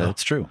beers. So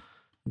That's true.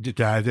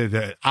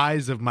 The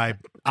eyes of my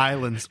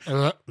islands.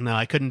 No,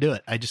 I couldn't do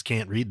it. I just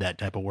can't read that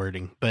type of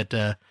wording. But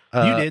you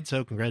did,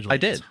 so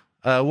congratulations.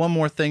 I did. One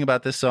more thing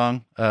about this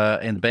song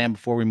and the band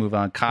before we move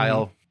on.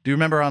 Kyle, do you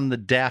remember on the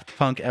Daft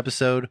Punk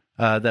episode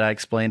that I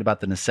explained about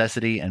the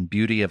necessity and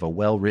beauty of a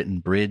well-written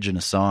bridge in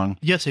a song?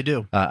 Yes, I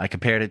do. I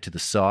compared it to the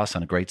sauce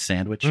on a great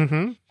sandwich.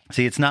 Mm-hmm.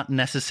 See, it's not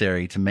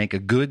necessary to make a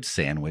good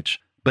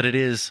sandwich, but it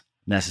is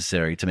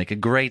necessary to make a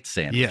great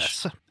sandwich.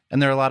 Yes.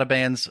 And there are a lot of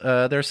bands,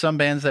 there are some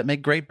bands that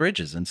make great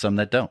bridges and some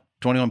that don't.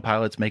 21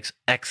 Pilots makes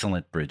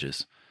excellent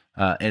bridges.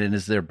 And it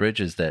is their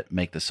bridges that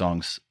make the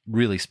songs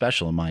really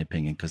special, in my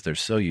opinion, because they're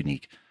so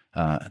unique.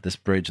 This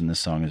bridge in this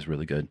song is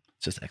really good.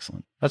 It's just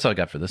excellent. That's all I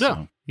got for this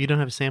song. You don't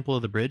have a sample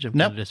of the bridge? I'm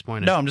Nope. kind of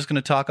disappointed. No, I'm just going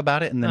to talk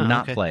about it and then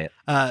not okay. play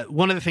it.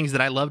 One of the things that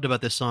I loved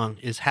about this song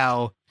is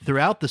how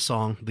throughout the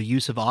song, the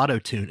use of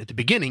auto-tune. At the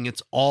beginning,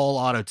 it's all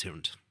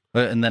auto-tuned.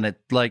 And then it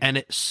And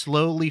it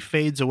slowly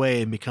fades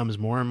away and becomes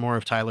more and more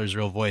of Tyler's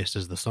real voice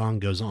as the song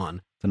goes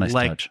on. It's a nice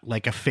touch.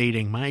 Like a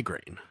fading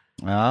migraine.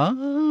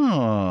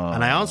 Oh.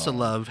 And I also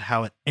love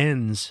how it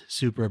ends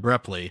super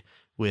abruptly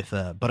with,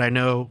 but I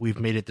know we've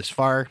made it this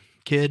far,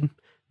 kid.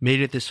 Made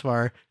it this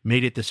far,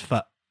 made it this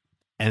far.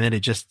 And then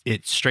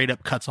it straight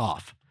up cuts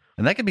off.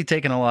 And that can be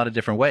taken a lot of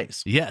different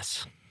ways.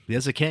 Yes,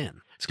 it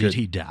can. Did good.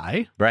 he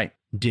die? Right.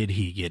 Did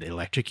he get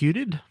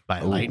electrocuted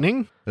by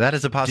lightning? That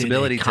is a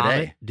possibility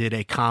today. Did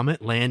a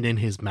comet land in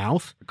his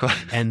mouth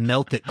and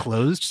melt it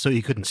closed so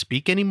he couldn't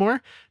speak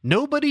anymore?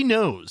 Nobody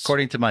knows.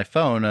 According to my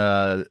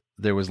phone,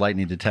 there was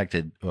lightning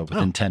detected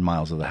within 10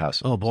 miles of the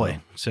house. Oh,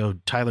 boy. So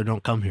Tyler,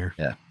 don't come here.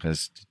 Yeah,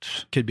 because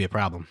Could be a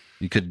problem.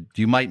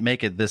 you might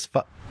make it this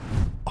far.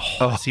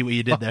 Oh, see what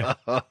you did there.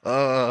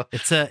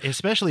 It's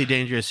especially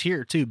dangerous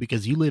here, too,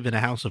 because you live in a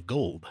house of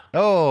gold.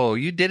 Oh,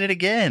 you did it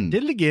again.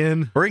 Did it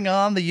again. Bring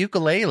on the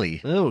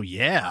ukulele. Oh,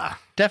 yeah.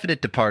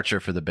 Definite departure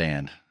for the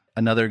band.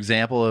 Another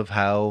example of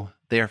how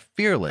they are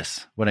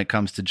fearless when it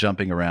comes to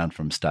jumping around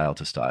from style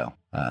to style.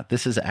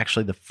 This is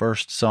actually the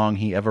first song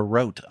he ever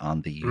wrote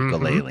on the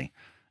ukulele.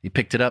 He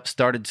picked it up,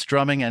 started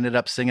strumming, ended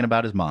up singing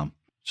about his mom,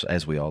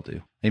 as we all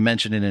do. He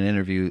mentioned in an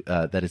interview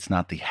that it's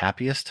not the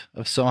happiest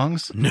of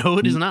songs. No,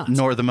 it is not.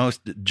 Nor the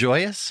most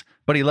joyous,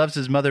 but he loves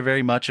his mother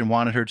very much and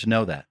wanted her to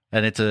know that.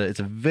 And it's a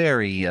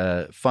very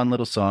fun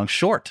little song,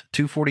 short,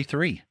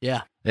 2:43.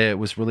 Yeah. It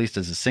was released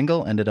as a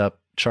single, ended up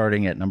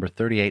charting at number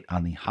 38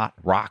 on the hot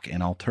rock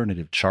and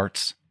alternative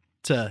charts.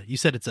 You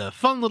said it's a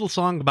fun little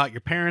song about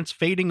your parents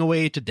fading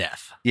away to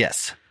death.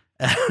 Yes.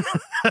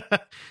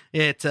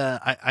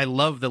 I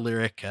love the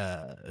lyric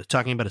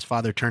talking about his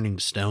father turning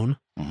to stone.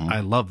 I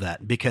love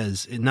that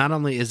because not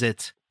only is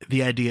it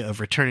the idea of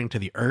returning to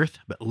the earth,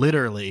 but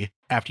literally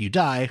after you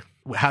die,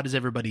 how does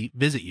everybody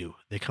visit you?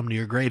 They come to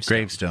your gravestone.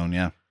 Gravestone,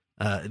 yeah.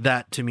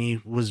 That to me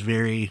was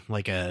very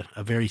like a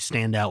very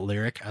standout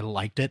lyric. I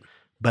liked it,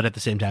 but at the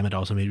same time, it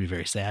also made me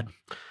very sad.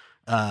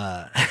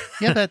 Yeah,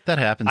 that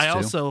happens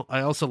too.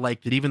 I also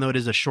like that even though it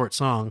is a short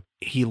song,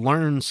 he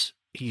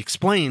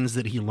explains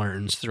that he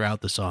learns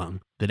throughout the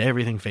song that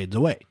everything fades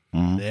away.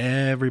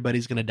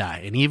 Everybody's going to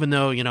die. And even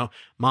though,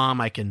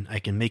 Mom, I can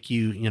make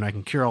you, I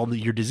can cure all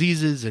your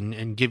diseases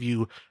and give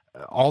you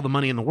all the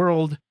money in the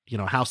world,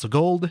 house of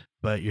gold,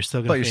 but you're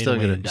still going to fade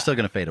away. You're still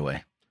going to fade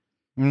away.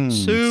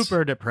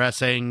 Super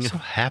depressing. So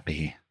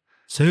happy.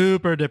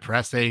 Super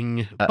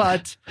depressing,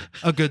 but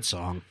a good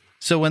song.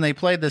 So when they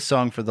played this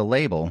song for the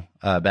label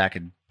back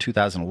in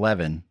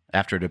 2011,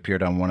 after it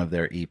appeared on one of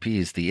their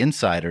EPs, the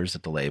insiders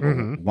at the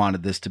label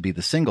wanted this to be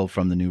the single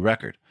from the new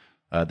record.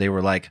 They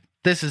were like,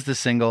 this is the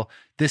single.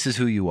 This is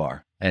who you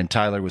are. And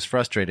Tyler was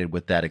frustrated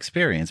with that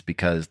experience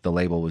because the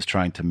label was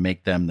trying to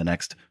make them the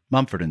next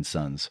Mumford &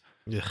 Sons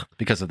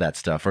because of that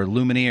stuff, or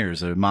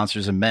Lumineers or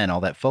Monsters and Men,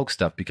 all that folk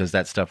stuff, because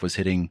that stuff was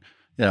hitting,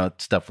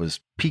 stuff was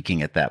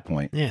peaking at that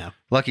point. Yeah.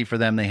 Lucky for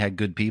them, they had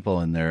good people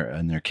in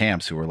their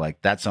camps who were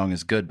like, that song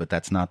is good, but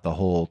that's not the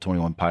whole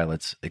 21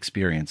 Pilots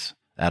experience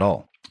at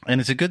all. And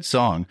it's a good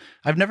song.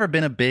 I've never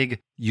been a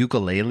big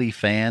ukulele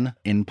fan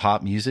in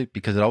pop music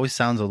because it always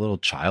sounds a little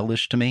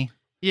childish to me.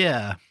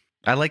 Yeah.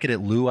 I like it at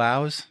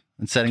luau's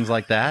and settings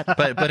like that.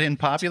 But in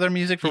popular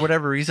music, for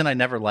whatever reason, I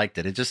never liked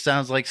it. It just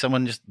sounds like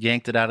someone just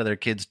yanked it out of their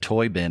kid's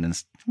toy bin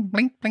and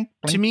blink, blink,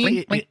 blink. To me,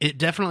 blink, blink. it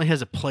definitely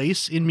has a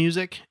place in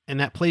music, and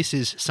that place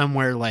is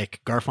somewhere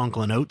like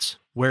Garfunkel and Oates,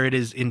 where it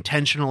is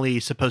intentionally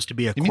supposed to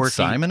be a You quirky. mean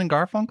Simon and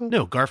Garfunkel?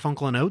 No,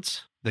 Garfunkel and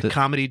Oates, the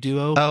comedy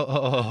duo.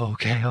 Oh,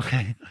 okay.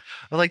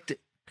 Well, like,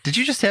 did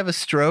you just have a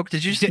stroke?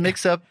 Did you just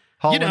mix up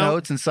Hall and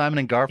Oates and Simon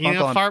and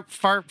Garfunkel?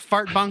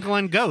 Fart bunkle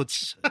and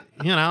goats.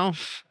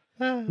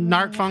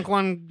 Narc funkle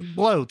and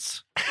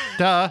bloats.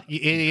 Duh, you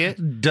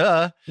idiot.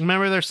 Duh.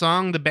 Remember their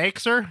song, The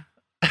Baxter?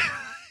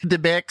 The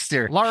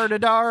Baxter.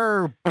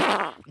 Lardadar.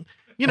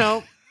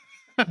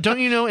 Don't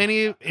you know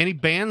any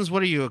bands?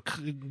 What are you?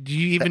 Do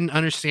you even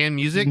understand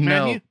music,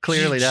 No, Matthew?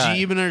 clearly not. Do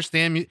you even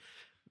understand?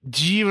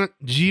 Do you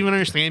even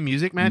understand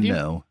music, Matthew?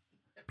 No.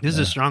 This is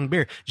a strong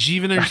beer. Do you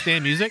even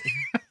understand music?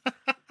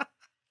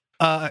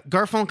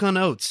 Garfunkel and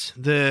Oates,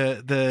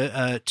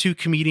 the two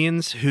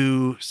comedians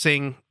who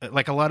sing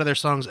like a lot of their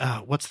songs.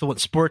 What's the one?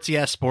 Sports,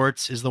 yeah,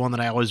 Sports is the one that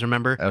I always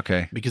remember.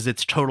 Okay. Because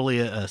it's totally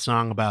a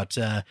song about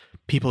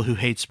people who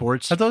hate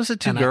sports. Are those the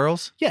two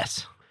girls?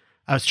 Yes.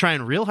 I was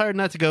trying real hard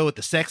not to go with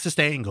the sexist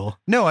angle.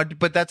 No,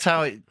 but that's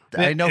how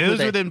I know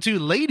Those are them two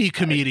lady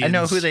comedians. I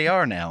know who they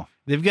are now.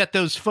 They've got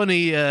those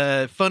funny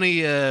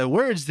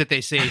words that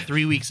they say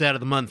 3 weeks out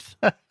of the month.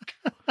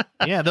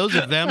 Yeah, those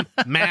are them.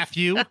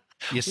 Matthew,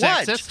 you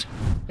sexist.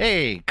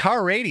 Hey,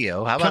 car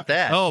radio. How about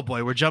that? Oh,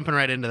 boy, we're jumping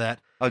right into that.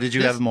 Oh, did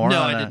you have more?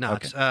 No, on I did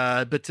not.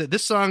 Okay. But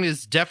this song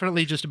is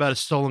definitely just about a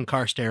stolen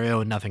car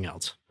stereo and nothing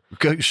else.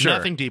 Sure.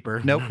 Nothing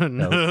deeper. Nope.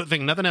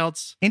 Nothing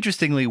else.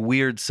 Interestingly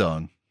weird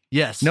song.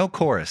 Yes. No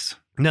chorus.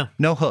 No.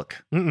 No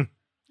hook. Mm-mm.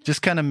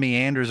 Just kind of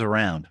meanders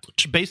around.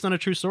 Based on a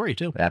true story,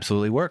 too.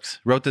 Absolutely works.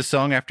 Wrote this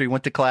song after he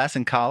went to class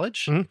in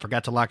college.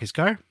 Forgot to lock his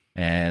car.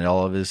 And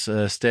all of his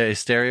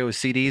stereo, his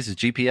CDs, his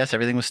GPS,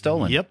 everything was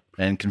stolen. Yep.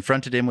 And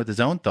confronted him with his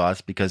own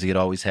thoughts because he had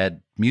always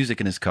had music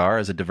in his car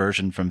as a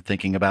diversion from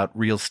thinking about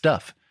real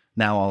stuff.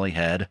 Now all he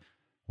had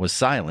was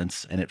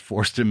silence, and it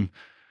forced him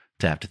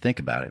to have to think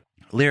about it.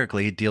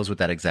 Lyrically, it deals with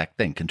that exact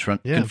thing,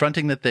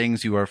 confronting the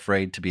things you are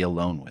afraid to be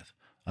alone with.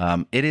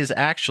 It is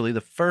actually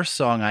the first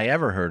song I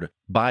ever heard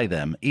by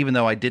them, even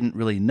though I didn't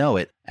really know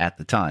it at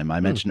the time. I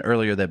mentioned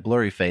earlier that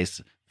Blurry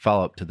Face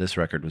follow-up to this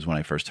record was when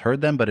I first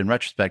heard them, but in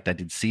retrospect, I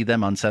did see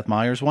them on Seth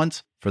Meyers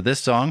once for this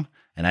song,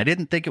 and I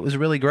didn't think it was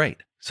really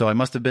great. So I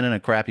must have been in a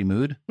crappy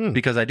mood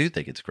because I do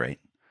think it's great.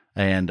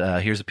 And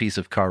here's a piece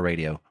of car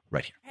radio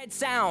right here. Head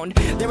sound.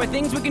 There are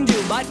things we can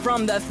do, but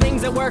from the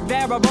things that work,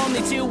 there are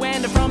only two,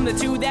 and from the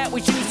two that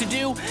we choose to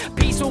do,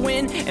 peace will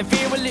win and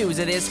fear will lose.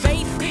 It is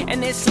faith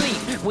and there's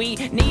sleep. We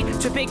need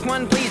to pick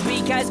one, please,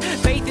 because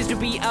faith is to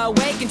be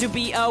awake, and to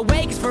be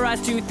awake is for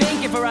us to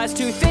think, and for us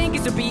to think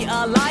is to be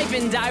alive.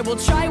 And I will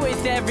try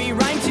with every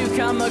rhyme to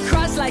come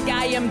across like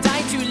I am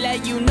dying to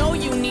let you know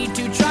you need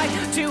to try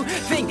to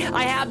think.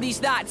 I have these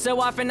thoughts so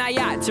often I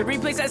ought to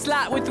replace that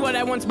slot with what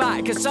I once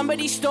bought, because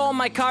somebody stole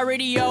my car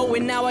radio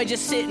and now I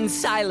just sit in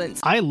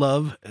silence. I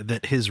love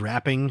that his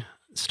rapping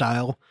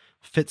style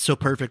fits so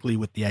perfectly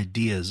with the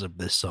ideas of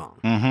this song.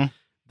 Mm-hmm.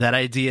 That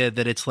idea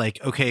that it's like,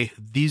 okay,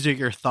 these are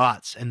your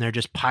thoughts and they're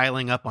just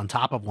piling up on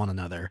top of one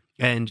another.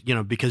 And,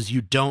 because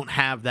you don't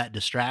have that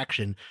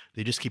distraction,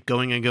 they just keep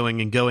going and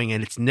going and going,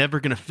 and it's never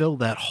going to fill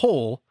that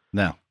hole.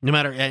 No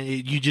matter,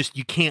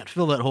 you can't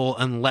fill that hole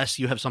unless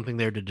you have something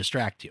there to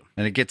distract you.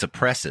 And it gets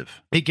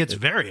oppressive. It gets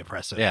very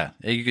oppressive. Yeah.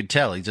 You could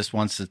tell he just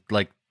wants to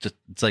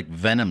it's like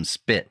venom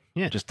spit.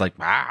 Yeah. Just like,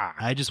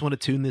 I just want to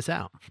tune this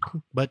out,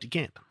 but you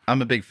can't.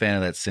 I'm a big fan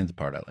of that synth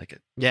part. I like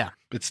it. Yeah.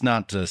 It's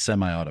not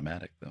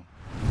semi-automatic though.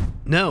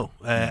 No.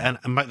 And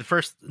the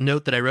first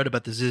note that I wrote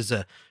about this is,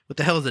 what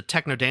the hell is a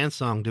techno dance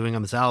song doing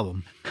on this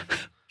album?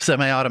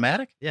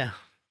 Semi-automatic? Yeah.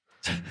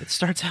 It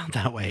starts out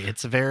that way.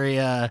 It's very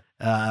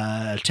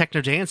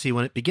techno dancey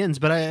when it begins,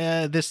 but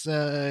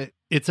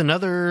it's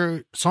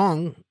another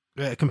song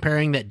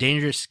comparing that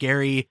dangerous,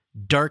 scary,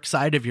 dark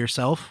side of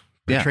yourself,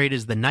 portrayed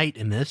as the night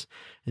in this,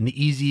 and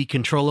the easy,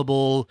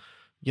 controllable,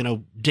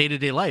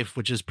 day-to-day life,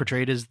 which is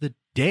portrayed as the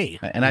day.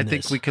 And I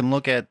think we can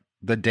look at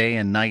the day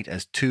and night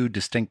as two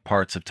distinct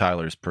parts of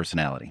Tyler's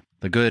personality.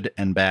 The good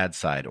and bad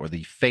side, or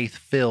the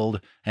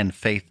faith-filled and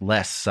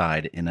faithless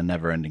side in a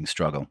never-ending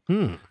struggle.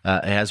 It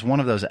has one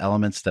of those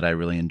elements that I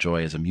really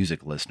enjoy as a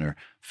music listener.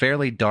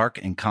 Fairly dark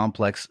and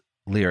complex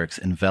lyrics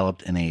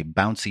enveloped in a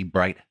bouncy,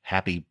 bright,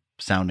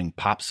 happy-sounding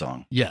pop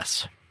song.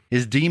 Yes.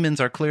 His demons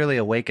are clearly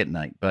awake at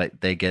night, but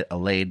they get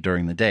allayed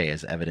during the day,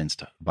 as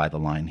evidenced by the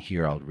line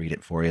here. I'll read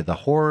it for you. The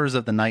horrors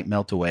of the night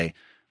melt away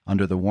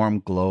under the warm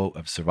glow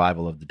of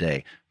survival of the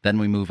day. Then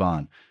we move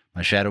on.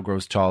 My shadow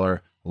grows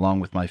taller,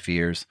 along with my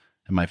fears,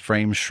 and my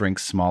frame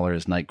shrinks smaller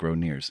as night grows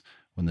nears.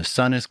 When the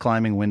sun is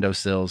climbing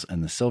windowsills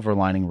and the silver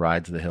lining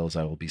rides the hills,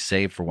 I will be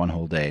saved for one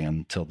whole day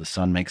until the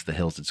sun makes the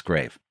hills its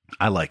grave.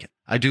 I like it.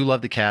 I do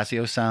love the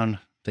Casio sound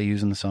they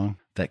use in the song,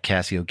 that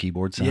Casio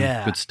keyboard sound.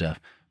 Yeah. Good stuff.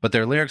 But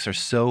their lyrics are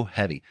so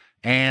heavy,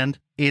 and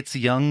it's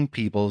young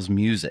people's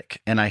music,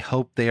 and I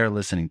hope they are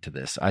listening to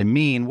this.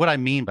 What I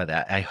mean by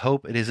that, I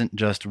hope it isn't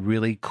just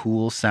really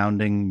cool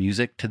sounding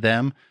music to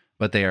them,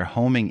 but they are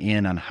homing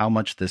in on how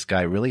much this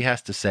guy really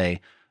has to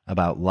say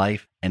about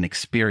life and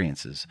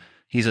experiences.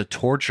 He's a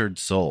tortured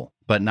soul,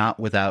 but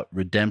not without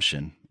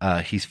redemption.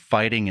 He's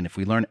fighting, and if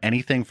we learn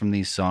anything from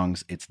these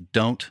songs, it's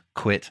don't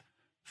quit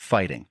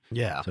fighting.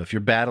 Yeah. So if you're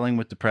battling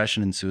with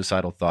depression and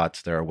suicidal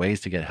thoughts, there are ways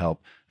to get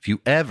help. If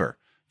you ever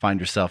find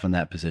yourself in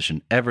that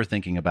position, ever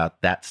thinking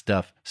about that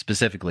stuff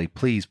specifically,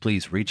 please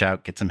reach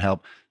out, get some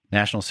help.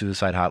 National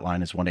Suicide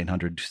Hotline is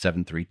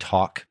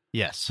 1-800-273-TALK.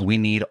 Yes. We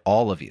need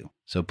all of you.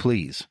 So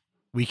please.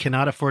 We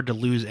cannot afford to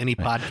lose any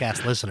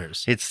podcast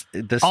listeners. It's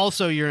this.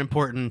 Also, you're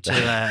important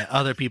to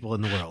other people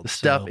in the world. The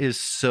stuff is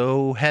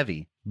so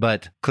heavy,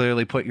 but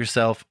clearly put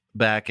yourself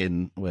back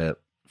in, well,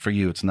 for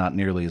you, it's not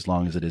nearly as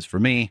long as it is for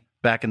me,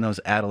 back in those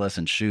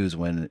adolescent shoes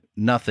when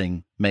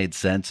nothing made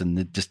sense and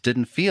it just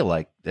didn't feel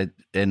like it.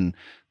 And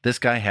this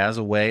guy has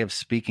a way of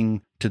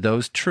speaking to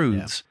those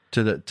truths,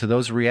 to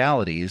those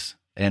realities,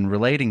 and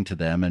relating to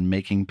them and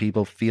making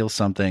people feel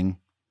something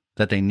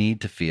that they need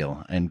to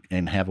feel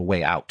and have a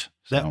way out.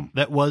 So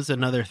that was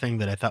another thing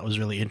that I thought was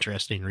really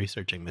interesting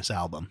researching this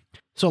album.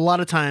 So a lot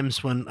of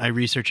times when I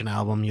research an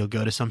album, you'll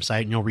go to some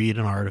site and you'll read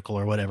an article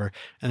or whatever,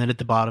 and then at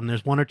the bottom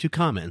there's one or two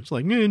comments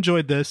like,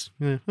 enjoyed this.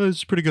 This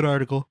is a pretty good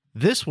article.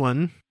 This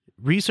one,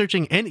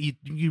 researching, and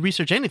you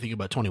research anything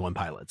about 21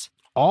 Pilots,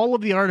 all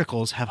of the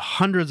articles have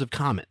hundreds of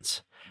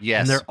comments.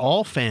 Yes. And they're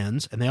all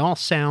fans, and they all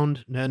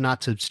sound,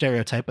 not to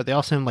stereotype, but they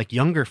all sound like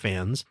younger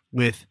fans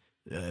with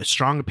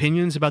strong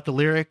opinions about the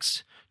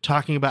lyrics,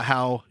 talking about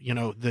how,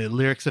 the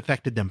lyrics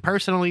affected them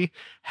personally,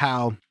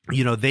 how,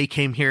 they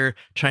came here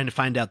trying to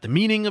find out the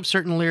meaning of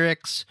certain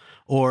lyrics,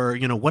 or,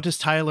 what does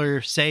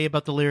Tyler say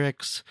about the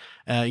lyrics?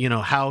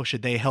 How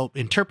should they help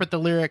interpret the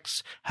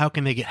lyrics? How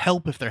can they get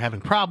help if they're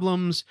having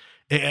problems?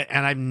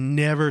 And I've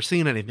never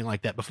seen anything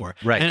like that before.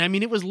 Right. And I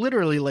mean, it was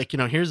literally like,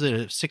 here's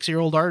a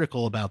 6-year-old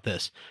article about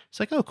this. It's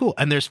like, oh, cool.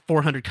 And there's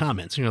 400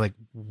 comments. And you're like,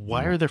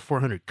 why are there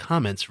 400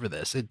 comments for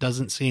this? It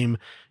doesn't seem,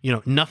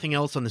 nothing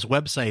else on this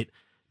website.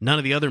 None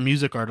of the other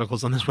music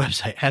articles on this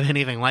website have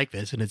anything like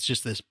this. And it's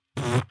just this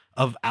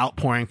of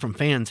outpouring from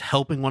fans,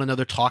 helping one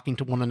another, talking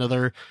to one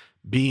another,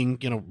 being,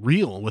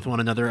 real with one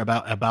another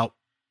about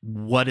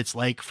what it's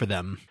like for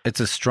them.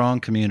 It's a strong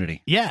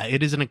community. Yeah,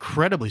 it is an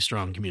incredibly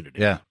strong community.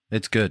 Yeah,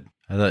 it's good.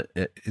 I thought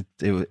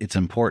it's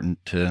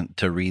important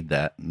to read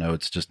that. No,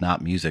 it's just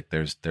not music.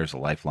 There's a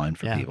lifeline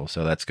for people,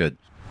 so that's good.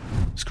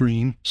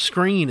 Screen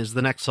is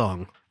the next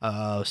song.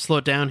 Slow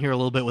it down here a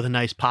little bit with a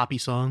nice poppy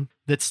song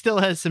that still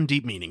has some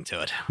deep meaning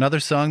to it.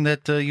 Another song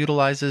that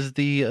utilizes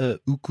the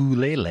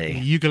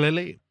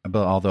ukulele.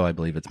 Although I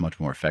believe it's much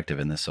more effective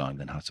in this song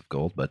than House of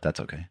Gold, but that's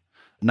okay.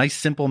 Nice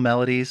simple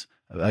melodies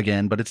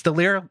again, but it's the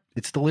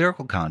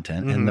lyrical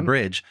content and the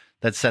bridge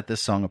that set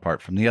this song apart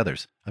from the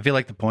others. I feel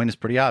like the point is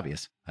pretty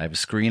obvious. I have a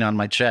screen on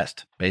my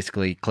chest,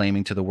 basically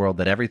claiming to the world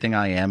that everything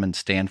I am and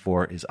stand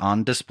for is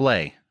on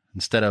display.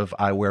 Instead of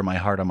I wear my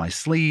heart on my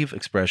sleeve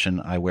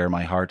expression, I wear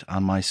my heart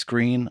on my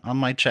screen, on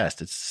my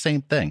chest. It's the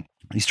same thing.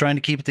 He's trying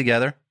to keep it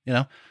together,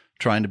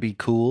 trying to be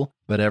cool,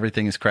 but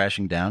everything is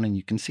crashing down, and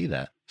you can see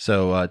that.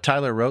 So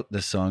Tyler wrote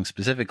this song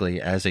specifically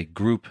as a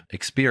group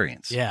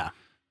experience. Yeah.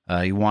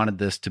 He wanted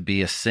this to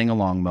be a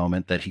sing-along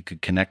moment that he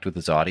could connect with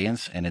his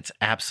audience, and it's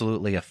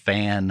absolutely a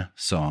fan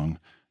song.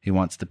 He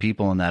wants the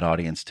people in that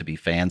audience to be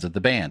fans of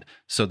the band,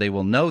 so they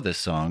will know this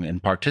song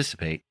and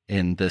participate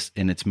in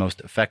its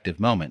most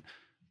effective moment.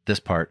 This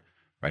part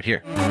right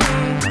here.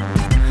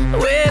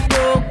 We're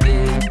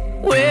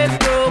broken, we're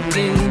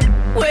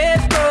broken,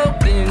 we're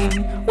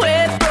broken,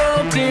 we're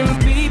broken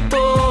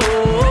people.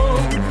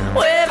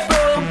 We're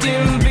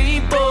broken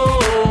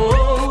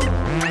people.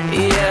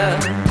 Yeah.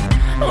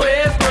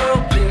 We're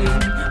broken,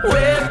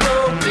 we're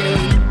broken,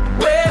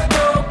 we're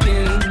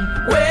broken,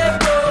 we're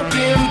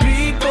broken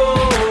people.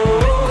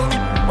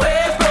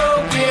 We're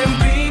broken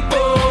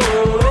people.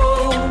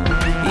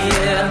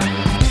 Yeah.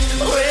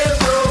 We're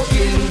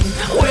broken,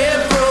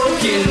 we're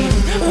broken,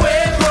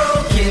 we're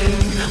broken,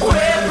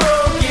 we're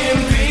broken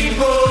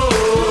people.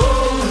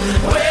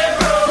 We're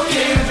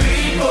broken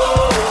people.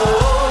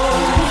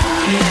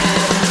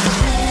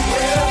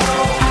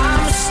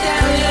 I'm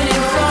standing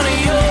in front of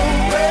you.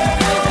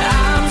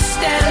 I'm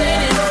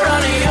standing in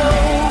front of you.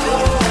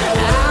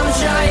 I'm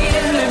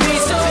trying to be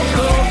so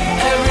cool.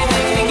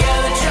 Everything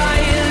together,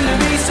 trying to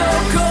be so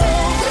cool.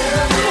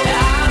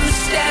 I'm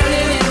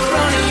standing in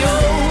front of you.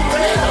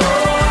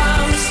 Oh,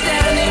 I'm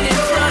standing in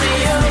front of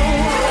you.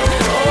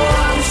 Oh,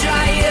 I'm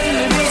trying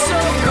to be so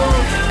cool.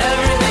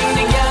 Everything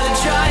together,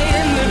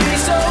 trying to be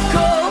so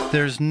cool.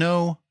 There's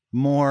no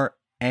more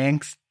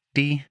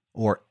angsty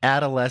or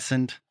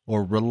adolescent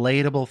or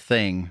relatable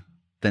thing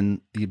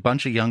than a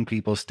bunch of young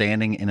people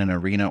standing in an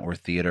arena or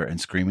theater and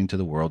screaming to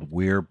the world,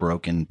 we're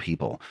broken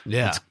people.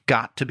 Yeah. It's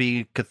got to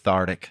be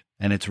cathartic,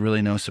 and it's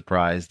really no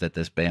surprise that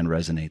this band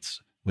resonates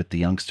with the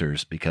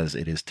youngsters because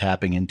it is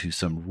tapping into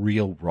some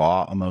real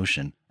raw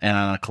emotion, and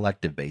on a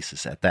collective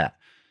basis at that.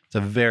 It's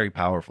a very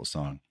powerful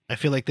song. I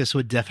feel like this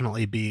would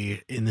definitely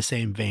be in the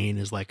same vein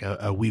as like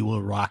a We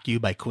Will Rock You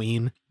by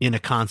Queen in a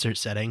concert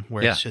setting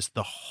where it's just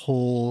the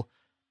whole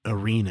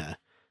arena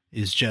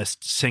is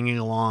just singing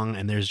along,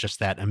 and there's just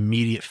that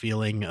immediate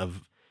feeling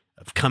of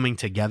coming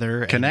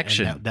together,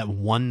 connection, and that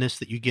oneness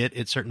that you get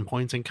at certain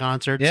points in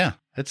concerts. Yeah,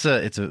 it's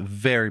a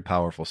very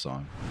powerful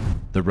song.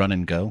 The Run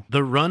and Go.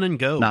 The Run and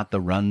Go. Not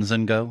the Runs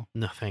and Go.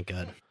 No, thank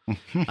God.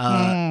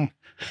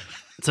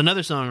 It's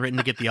another song written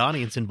to get the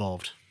audience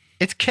involved.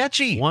 It's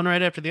catchy. One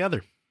right after the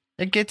other.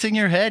 It gets in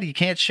your head. You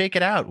can't shake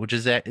it out, which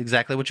is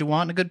exactly what you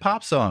want in a good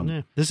pop song.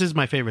 Yeah. This is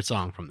my favorite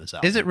song from this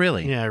album. Is it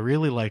really? Yeah, I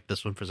really like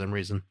this one for some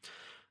reason.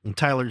 And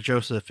Tyler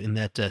Joseph, in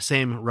that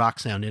same Rock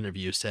Sound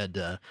interview, said,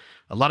 a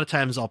lot of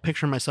times I'll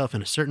picture myself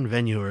in a certain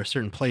venue or a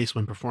certain place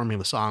when performing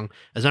the song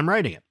as I'm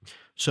writing it.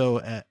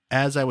 So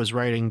as I was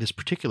writing this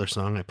particular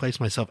song, I placed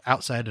myself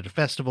outside at a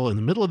festival in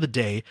the middle of the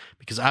day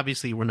because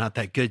obviously we're not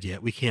that good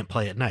yet. We can't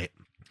play at night.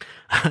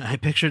 I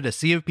pictured a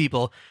sea of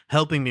people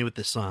helping me with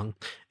this song,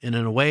 and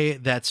in a way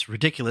that's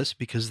ridiculous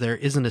because there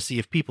isn't a sea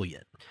of people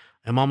yet.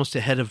 I'm almost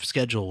ahead of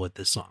schedule with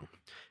this song.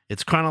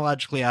 It's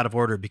chronologically out of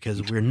order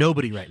because we're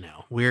nobody right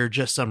now. We're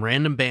just some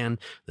random band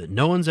that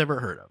no one's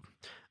ever heard of.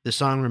 This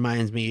song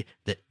reminds me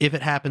that if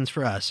it happens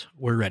for us,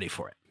 we're ready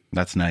for it.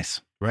 That's nice.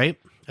 Right?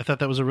 I thought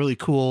that was a really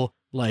cool,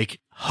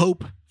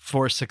 hope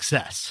for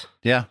success.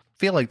 Yeah.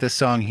 I feel like this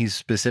song, he's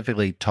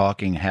specifically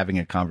having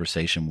a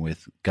conversation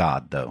with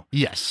God, though.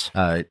 Yes.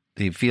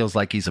 He feels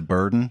like he's a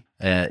burden.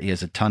 He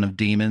has a ton of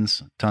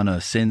demons, a ton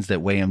of sins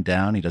that weigh him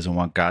down. He doesn't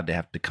want God to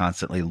have to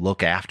constantly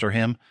look after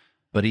him.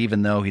 But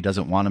even though he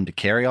doesn't want him to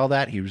carry all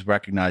that, he was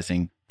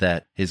recognizing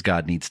that his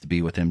God needs to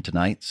be with him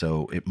tonight.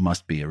 So it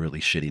must be a really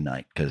shitty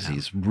night because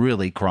he's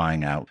really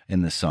crying out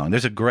in this song.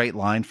 There's a great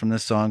line from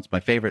this song. It's my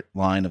favorite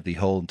line of the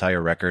whole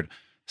entire record.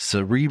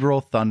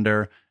 Cerebral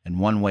thunder and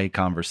one-way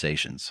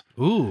conversations.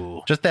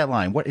 Ooh. Just that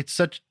line. It's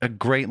such a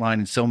great line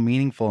and so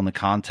meaningful in the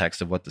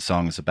context of what the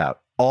song is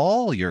about.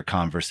 All your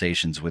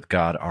conversations with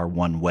God are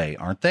one way,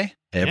 aren't they?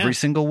 Every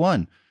single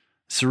one.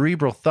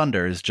 Cerebral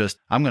thunder is just,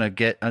 I'm going to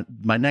get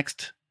my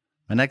next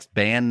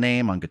band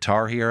name on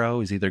Guitar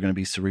Hero is either going to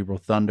be Cerebral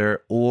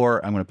Thunder,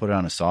 or I'm going to put it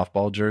on a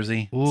softball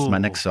jersey. Ooh. This is my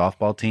next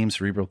softball team,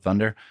 Cerebral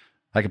Thunder.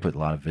 I could put a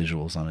lot of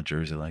visuals on a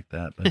jersey like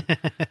that,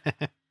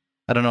 but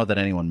I don't know that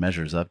anyone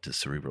measures up to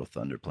Cerebral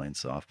Thunder playing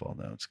softball,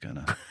 though. It's kind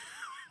of...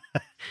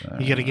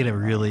 You got to get a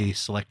really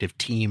selective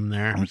team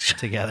there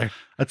together.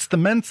 That's the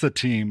Mensa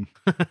team.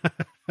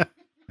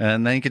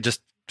 And then you could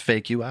just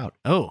fake you out.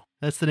 Oh,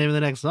 that's the name of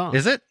the next song.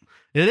 Is it?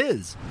 It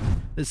is.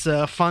 It's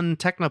a fun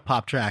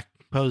techno-pop track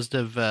composed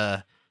of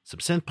some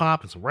synth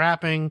pop and some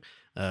rapping,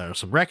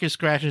 some record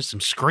scratches,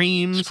 some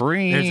screams.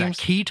 There's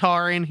a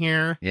guitar in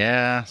here.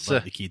 Yeah. I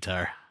love the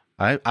guitar.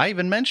 I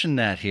even mentioned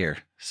that here.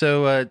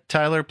 So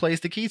Tyler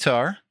plays the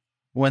guitar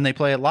when they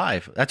play it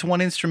live. That's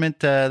one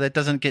instrument that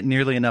doesn't get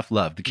nearly enough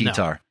love, the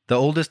guitar. No. The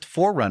oldest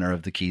forerunner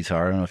of the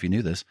guitar, I don't know if you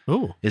knew this,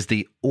 is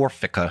the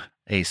Orphica,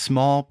 a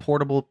small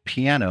portable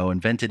piano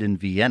invented in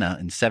Vienna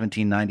in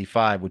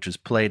 1795, which was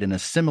played in a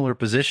similar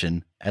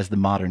position as the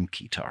modern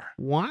guitar.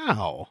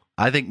 Wow.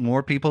 I think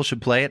more people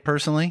should play it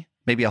personally.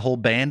 Maybe a whole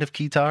band of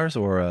guitars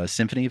or a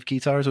symphony of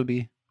guitars would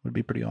be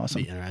pretty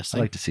awesome. Be interesting.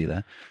 I'd like to see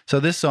that. So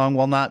this song,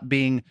 while not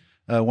being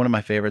one of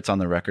my favorites on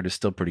the record, is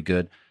still pretty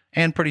good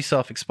and pretty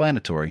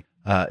self-explanatory.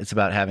 It's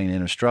about having an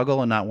inner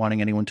struggle and not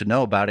wanting anyone to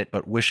know about it,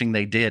 but wishing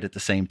they did at the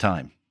same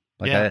time.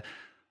 I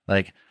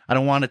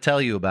don't want to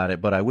tell you about it,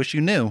 but I wish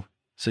you knew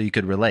so you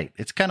could relate.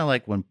 It's kind of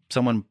like when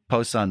someone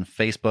posts on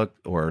Facebook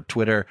or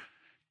Twitter,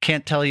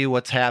 can't tell you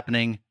what's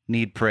happening,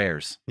 need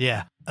prayers.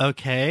 Yeah.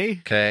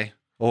 Okay.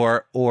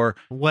 Or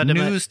what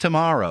news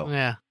tomorrow.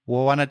 Yeah.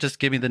 Well, why not just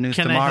give me the news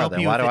tomorrow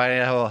then? Why do I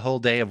have a whole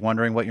day of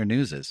wondering what your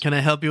news is? Can I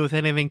help you with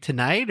anything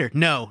tonight? Or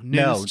no,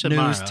 news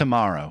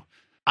tomorrow.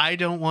 I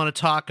don't want to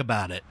talk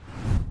about it.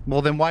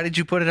 Well, then why did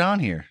you put it on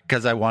here?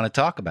 Because I want to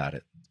talk about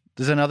it.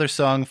 There's another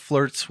song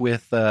flirts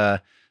with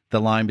the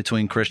line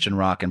between Christian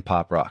rock and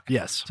pop rock.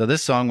 Yes. So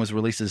this song was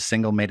released as a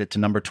single, made it to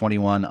number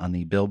 21 on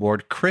the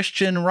Billboard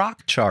Christian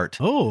Rock chart.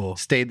 Oh.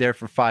 Stayed there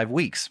for 5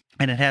 weeks.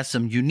 And it has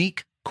some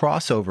unique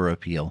crossover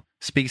appeal.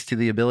 Speaks to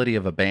the ability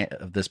of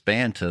this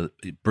band to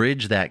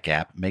bridge that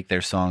gap, make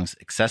their songs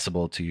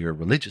accessible to your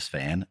religious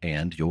fan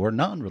and your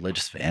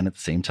non-religious fan at the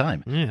same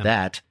time. Yeah.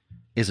 That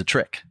is a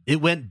trick. It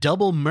went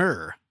double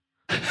myrrh.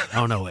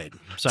 Oh, no, wait.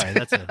 Sorry,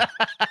 it's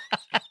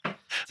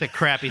a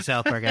crappy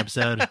South Park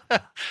episode.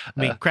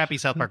 Crappy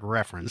South Park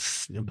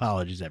reference.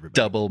 Apologies, everybody.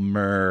 Double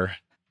myrrh.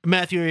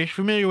 Matthew, are you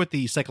familiar with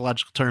the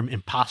psychological term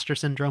imposter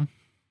syndrome?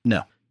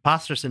 No.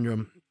 Imposter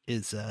syndrome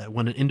is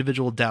when an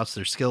individual doubts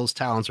their skills,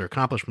 talents, or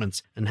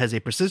accomplishments and has a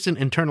persistent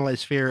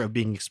internalized fear of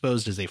being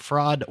exposed as a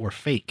fraud or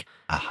fake.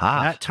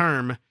 Aha. That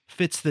term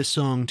fits this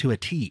song to a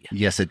T.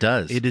 Yes, it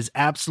does. It is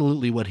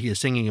absolutely what he is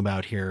singing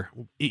about here,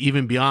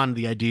 even beyond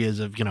the ideas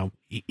of,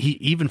 he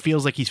even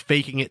feels like he's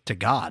faking it to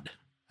God.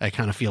 I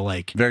kind of feel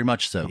like very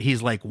much so.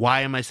 He's like,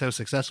 why am I so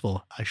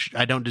successful?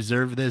 I don't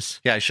deserve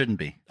this. Yeah, I shouldn't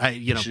be.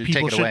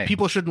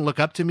 People shouldn't look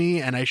up to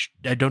me, and I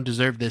don't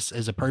deserve this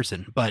as a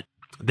person. But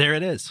there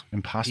it is.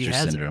 Imposter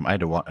syndrome. I had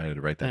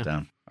to write that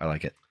down. I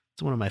like it.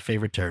 It's one of my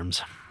favorite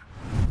terms.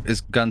 Is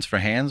guns for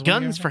hands?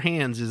 Guns for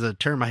hands is a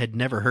term I had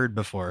never heard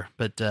before,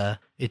 but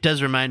it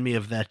does remind me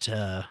of that.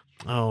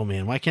 Oh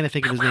man, why can't I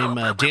think of his name?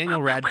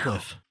 Daniel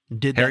Radcliffe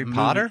did Harry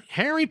Potter.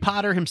 Harry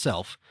Potter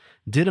himself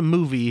did a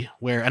movie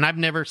where, and I've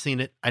never seen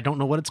it. I don't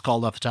know what it's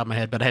called off the top of my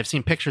head, but I have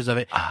seen pictures of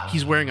it.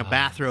 He's wearing a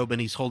bathrobe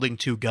and he's holding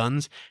 2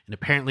 guns, and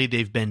apparently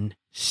they've been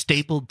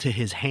stapled to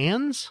his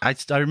hands. I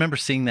remember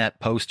seeing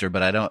that poster,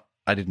 but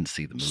I didn't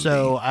see the movie.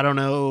 So I don't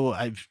know.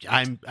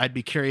 I'd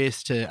be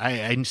curious to.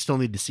 I still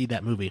need to see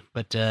that movie,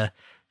 but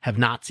have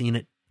not seen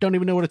it. Don't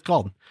even know what it's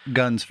called.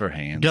 Guns for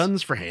Hands.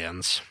 Guns for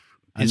Hands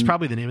is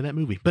probably the name of that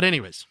movie. But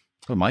anyways,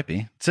 it might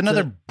be. It's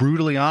another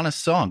brutally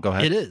honest song. Go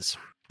ahead. It is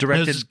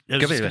directed. I was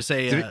just going to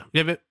say.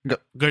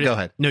 Go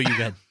ahead. No, you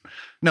go ahead.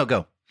 No,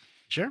 go.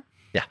 Sure.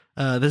 Yeah.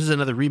 This is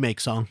another remake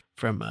song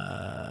from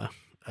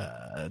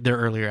their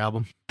earlier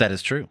album. That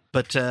is true.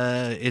 But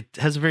it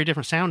has a very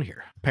different sound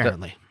here.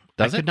 Apparently.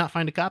 I could not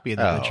find a copy of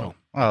the original.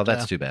 Oh,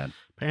 that's too bad.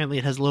 Apparently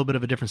it has a little bit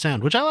of a different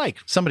sound, which I like.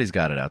 Somebody's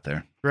got it out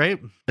there. Right?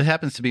 It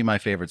happens to be my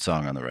favorite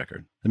song on the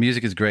record. The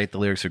music is great. The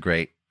lyrics are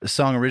great. The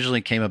song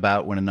originally came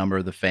about when a number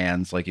of the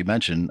fans, like you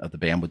mentioned, of the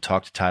band would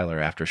talk to Tyler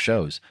after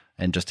shows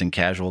and just in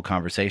casual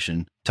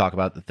conversation, talk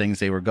about the things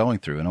they were going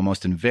through. And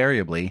almost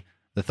invariably,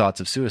 the thoughts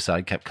of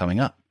suicide kept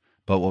coming up.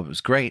 But what was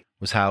great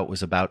was how it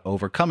was about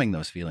overcoming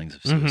those feelings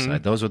of suicide.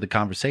 Mm-hmm. Those were the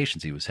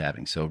conversations he was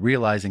having. So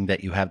realizing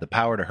that you have the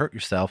power to hurt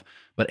yourself,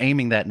 but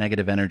aiming that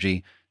negative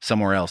energy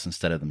somewhere else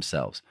instead of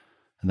themselves.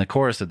 And the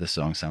chorus of this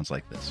song sounds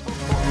like this.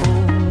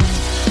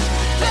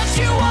 There's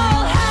you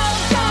all have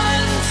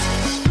guns,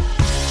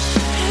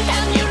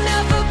 and you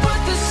never put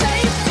the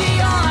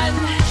safety on,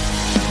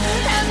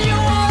 and you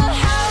all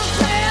have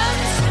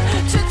plans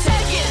to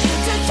take it,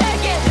 don't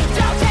take it,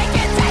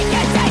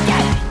 take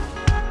it.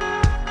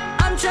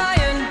 I'm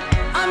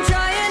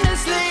trying to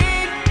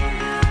sleep.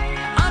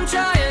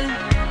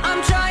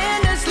 I'm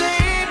trying to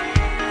sleep,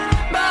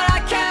 but I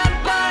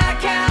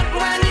can't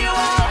when you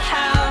all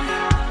have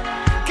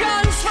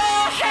guns for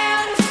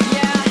hands.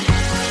 Yeah.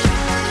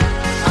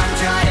 I'm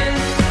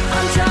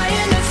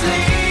trying to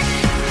sleep.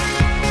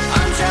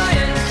 I'm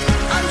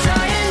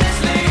trying to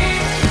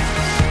sleep,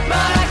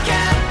 but I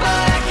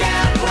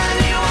can't when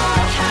you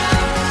all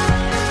have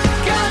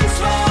guns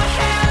for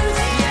hands.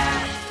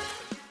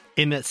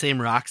 Yeah. In that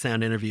same Rock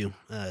Sound interview,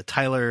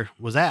 Tyler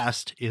was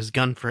asked, "Is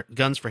Guns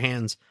for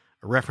Hands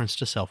a reference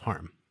to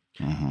self-harm?"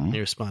 He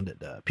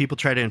responded, "People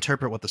try to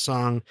interpret what the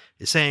song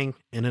is saying,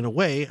 and in a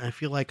way, I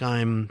feel like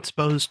I'm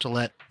supposed to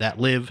let that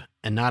live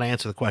and not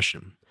answer the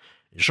question.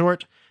 In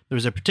short, there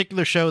was a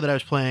particular show that I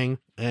was playing,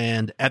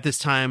 and at this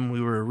time, we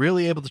were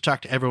really able to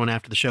talk to everyone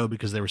after the show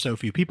because there were so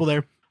few people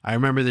there. I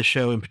remember this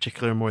show in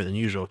particular more than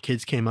usual.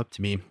 Kids came up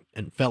to me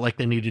and felt like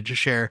they needed to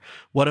share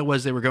what it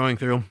was they were going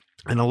through,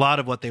 and a lot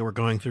of what they were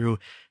going through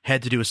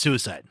had to do with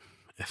suicide.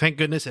 Thank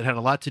goodness it had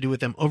a lot to do with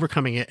them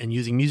overcoming it and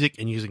using music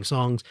and using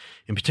songs,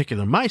 in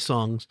particular my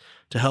songs,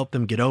 to help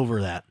them get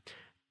over that.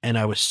 And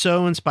I was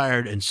so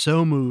inspired and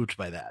so moved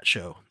by that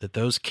show, that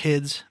those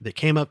kids that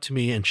came up to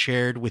me and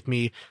shared with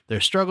me their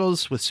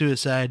struggles with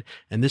suicide,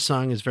 and this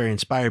song is very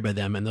inspired by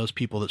them and those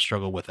people that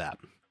struggle with that.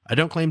 I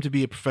don't claim to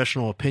be a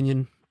professional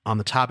opinion on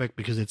the topic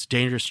because it's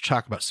dangerous to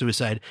talk about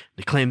suicide,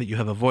 to claim that you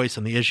have a voice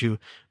on the issue,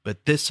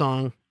 but this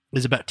song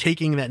is about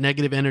taking that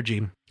negative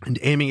energy and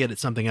aiming it at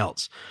something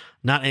else,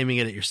 not aiming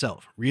it at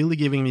yourself, really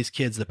giving these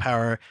kids the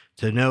power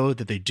to know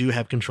that they do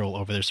have control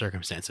over their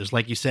circumstances.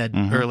 Like you said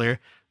earlier,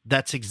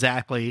 that's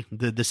exactly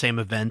the same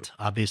event,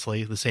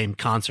 obviously, the same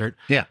concert.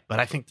 Yeah. But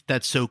I think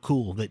that's so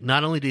cool that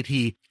not only did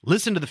he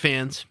listen to the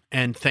fans,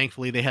 and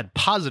thankfully they had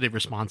positive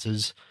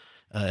responses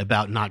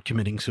about not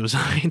committing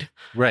suicide,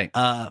 Right.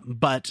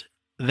 but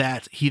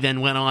that he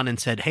then went on and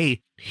said,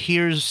 hey,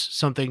 here's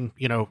something,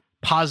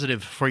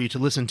 positive for you to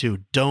listen to.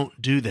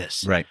 Don't do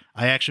this. Right.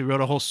 I actually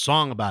wrote a whole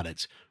song about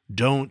it.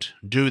 Don't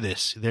do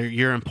this.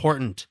 You're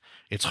important.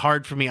 It's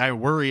hard for me. I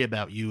worry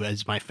about you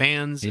as my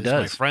fans,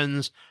 my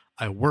friends.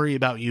 I worry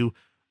about you.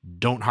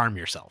 Don't harm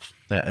yourself.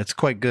 Yeah, it's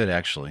quite good,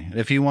 actually.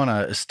 If you want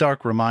a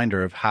stark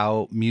reminder of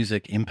how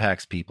music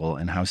impacts people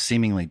and how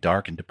seemingly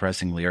dark and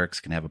depressing lyrics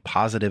can have a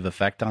positive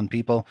effect on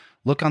people,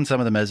 look on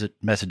some of the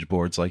message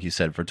boards, like you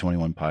said, for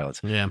 21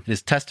 Pilots. Yeah. It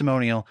is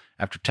testimonial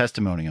after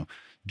testimonial,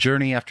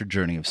 journey after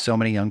journey of so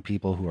many young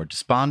people who are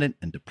despondent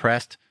and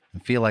depressed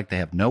and feel like they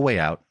have no way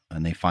out,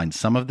 and they find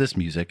some of this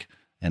music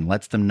and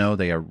lets them know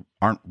they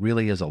aren't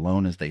really as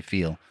alone as they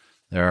feel.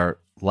 There are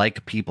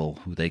like people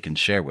who they can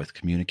share with,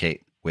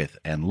 communicate with,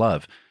 and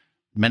love.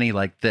 Many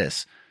like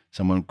this.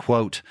 Someone,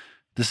 quote,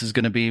 "This is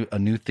going to be a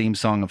new theme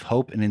song of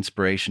hope and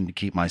inspiration to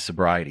keep my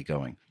sobriety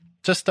going."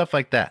 Just stuff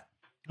like that.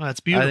 Oh, that's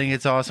beautiful. I think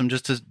it's awesome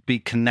just to be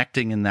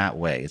connecting in that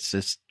way. It's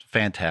just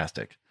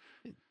fantastic.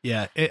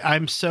 Yeah,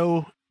 I'm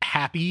so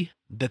happy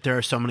that there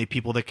are so many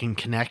people that can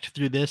connect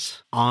through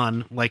this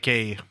on like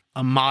a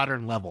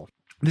modern level.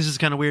 This is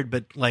kind of weird,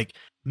 but like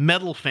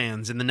metal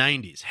fans in the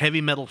 90s,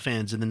 heavy metal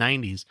fans in the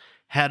 90s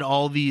had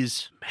all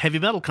these heavy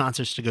metal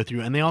concerts to go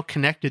through, and they all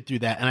connected through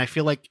that. And I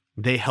feel like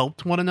they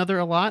helped one another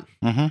a lot.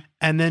 Mm-hmm.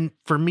 And then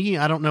for me,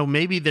 I don't know,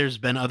 maybe there's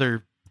been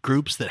other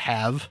groups that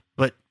have,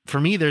 but for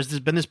me, there's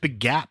been this big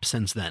gap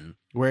since then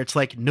where it's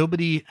like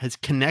nobody has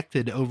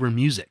connected over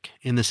music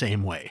in the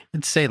same way.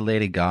 I'd say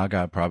Lady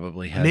Gaga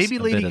probably has maybe a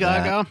Lady bit of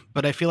Gaga, that.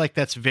 but I feel like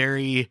that's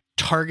very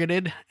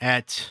targeted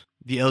at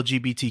the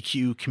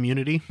LGBTQ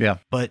community. Yeah.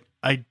 But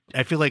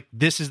I feel like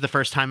this is the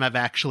first time I've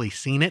actually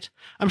seen it.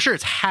 I'm sure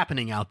it's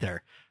happening out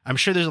there. I'm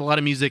sure there's a lot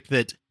of music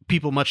that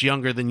people much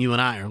younger than you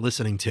and I are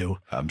listening to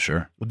I'm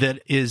sure.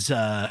 that is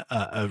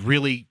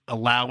really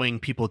allowing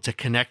people to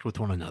connect with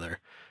one another.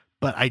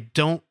 But I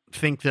don't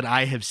think that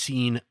I have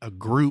seen a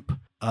group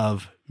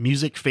of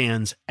music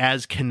fans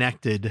as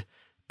connected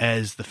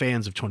as the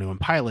fans of 21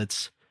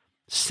 Pilots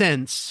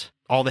since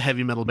all the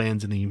heavy metal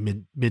bands in the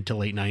mid to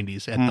late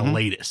 90s at the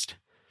latest.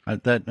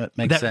 That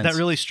makes sense. That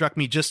really struck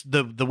me, just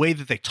the way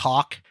that they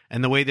talk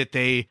and the way that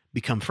they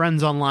become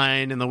friends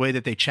online and the way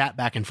that they chat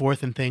back and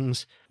forth and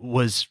things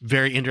was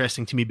very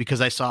interesting to me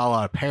because I saw a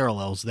lot of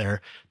parallels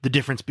there. The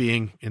difference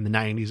being in the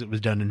 90s, it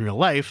was done in real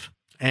life,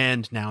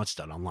 and now it's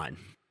done online.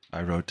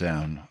 I wrote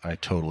down, I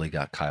totally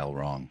got Kyle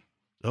wrong.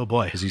 Oh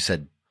boy. Because you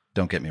said,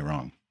 don't get me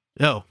wrong.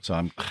 Oh, So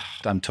I'm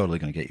totally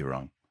going to get you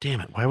wrong. damn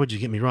it. Why would you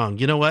get me wrong?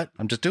 You know what?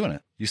 I'm just doing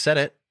it. You said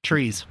it.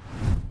 Trees.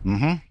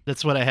 Mm-hmm.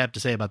 That's what I have to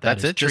say about that.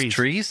 That's is it? Just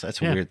trees?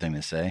 That's a Yeah. weird thing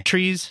to say.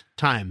 Trees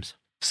times.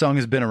 Song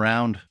has been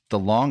around the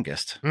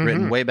longest, Mhm.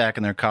 written way back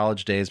in their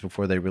college days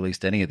before they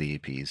released any of the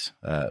EPs.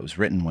 It was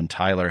written when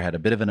Tyler had a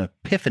bit of an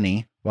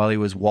epiphany while he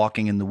was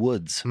walking in the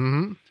woods.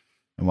 Mm-hmm.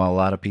 And while a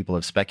lot of people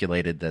have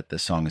speculated that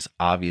this song is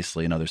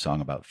obviously another song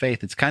about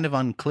faith, it's kind of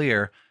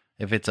unclear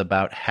if it's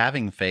about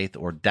having faith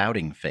or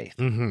doubting faith.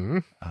 Mm-hmm.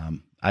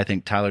 I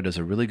think Tyler does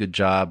a really good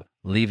job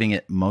leaving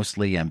it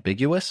mostly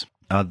ambiguous.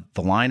 The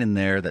line in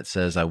there that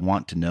says, I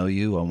want to know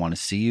you, I want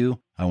to see you,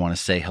 I want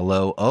to say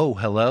hello, oh,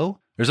 hello.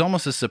 There's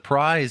almost a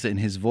surprise in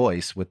his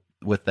voice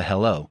with the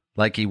hello,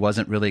 like he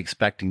wasn't really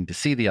expecting to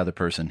see the other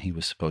person he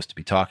was supposed to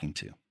be talking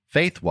to.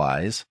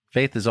 Faith-wise,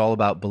 faith is all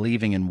about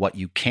believing in what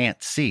you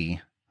can't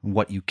see,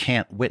 what you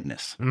can't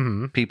witness.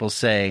 Mm-hmm. People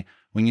say,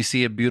 when you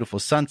see a beautiful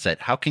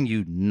sunset, how can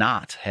you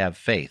not have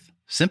faith?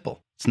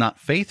 Simple. It's not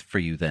faith for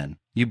you then.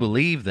 You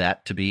believe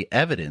that to be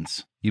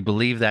evidence. You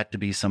believe that to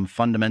be some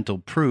fundamental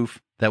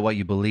proof that what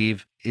you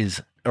believe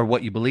is, or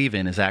what you believe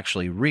in is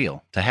actually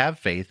real. To have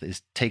faith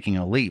is taking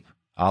a leap,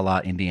 a la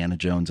Indiana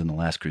Jones in The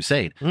Last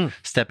Crusade,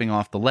 stepping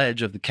off the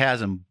ledge of the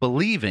chasm,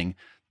 believing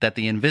that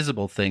the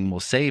invisible thing will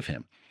save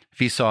him. If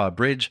he saw a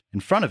bridge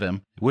in front of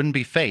him, it wouldn't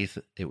be faith,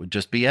 it would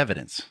just be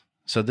evidence.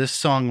 So this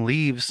song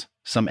leaves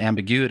some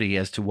ambiguity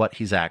as to what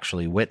he's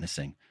actually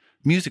witnessing.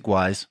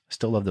 Music-wise, I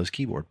still love those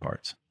keyboard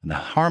parts. And the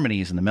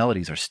harmonies and the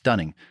melodies are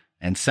stunning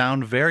and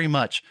sound very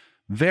much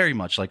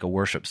like a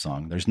worship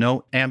song. There's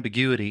no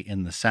ambiguity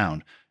in the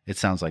sound. It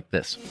sounds like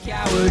this.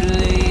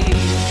 Cowardly.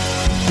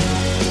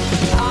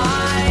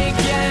 I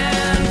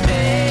can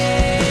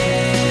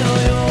feel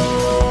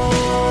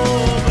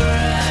your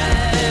breath.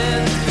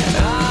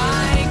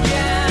 I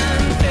can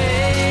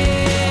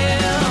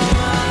feel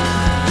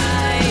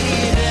my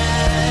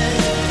death.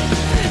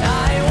 I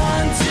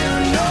want to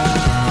know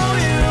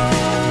you.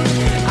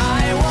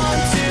 I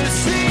want to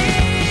see.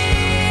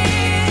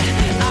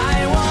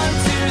 I want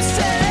to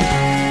say.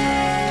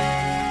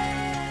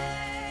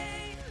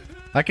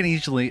 I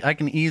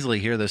can easily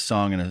hear this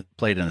song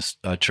played in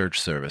a church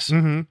service.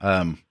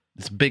 Mm-hmm.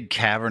 It's big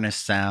cavernous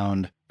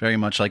sound, very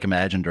much like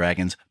Imagine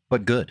Dragons,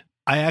 but good.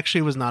 I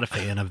actually was not a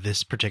fan of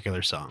this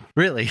particular song.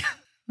 Really?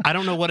 I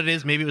don't know what it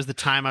is. Maybe it was the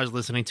time I was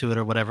listening to it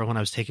or whatever when I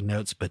was taking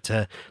notes. But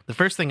the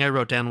first thing I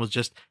wrote down was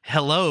just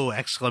 "hello!" !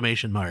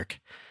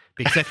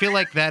 Because I feel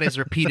like that is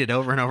repeated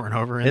over and over and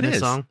over in this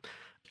song.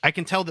 I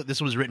can tell that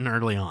this was written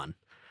early on.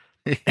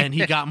 And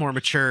he got more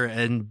mature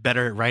and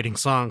better at writing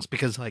songs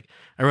because, like,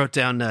 I wrote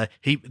down, the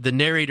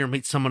narrator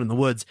meets someone in the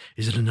woods.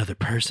 Is it another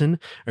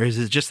person? Or is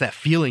it just that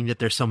feeling that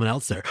there's someone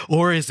else there?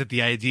 Or is it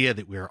the idea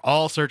that we're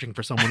all searching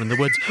for someone in the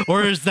woods?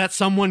 Or is that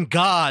someone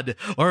God?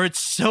 Or it's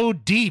so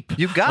deep.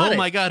 You've got it. Oh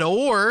my God.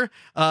 Or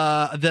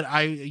that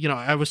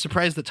I was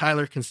surprised that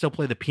Tyler can still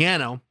play the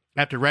piano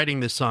after writing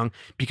this song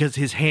because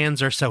his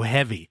hands are so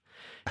heavy.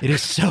 It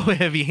is so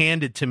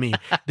heavy-handed to me.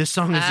 This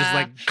song is just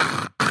like,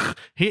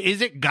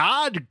 is it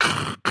God?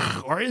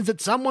 Or is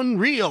it someone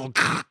real?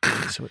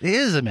 So it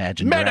is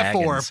Imagine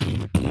Metaphor.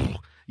 Dragons.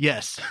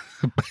 Yes.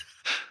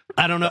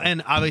 I don't know.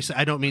 And obviously,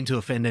 I don't mean to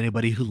offend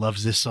anybody who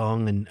loves this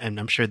song. And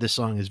I'm sure this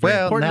song is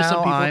very important to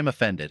some people. I'm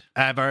offended.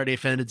 I've already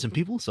offended some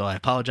people, so I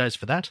apologize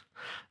for that.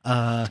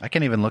 I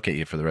can't even look at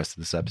you for the rest of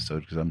this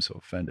episode because I'm so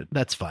offended.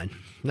 That's fine.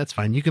 That's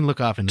fine. You can look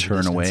off into the Turn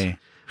distance. away.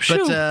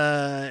 But,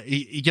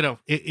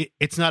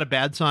 it's not a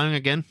bad song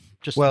again.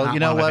 Just Well, not you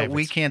know one of my what?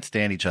 We favorites. can't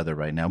stand each other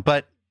right now,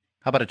 but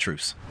how about a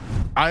truce?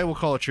 I will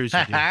call a truce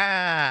with you.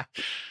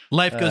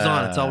 Life goes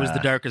on. It's always the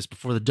darkest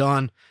before the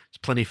dawn. There's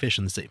plenty of fish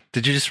in the sea.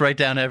 Did you just write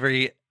down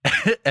every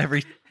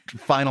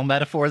final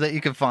metaphor that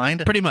you could find?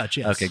 Pretty much,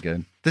 yes. Okay,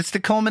 good. That's the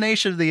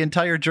culmination of the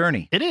entire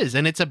journey. It is,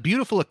 and it's a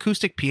beautiful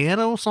acoustic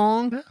piano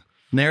song. Yeah.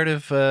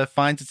 Narrative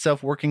finds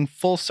itself working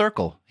full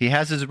circle. He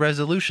has his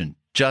resolution.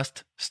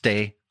 Just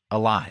stay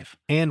alive.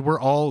 And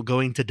we're all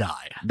going to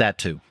die. That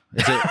too.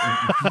 It's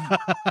a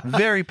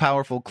very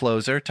powerful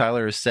closer.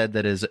 Tyler has said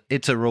that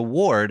it's a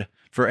reward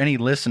for any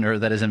listener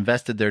that has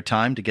invested their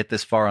time to get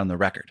this far on the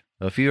record.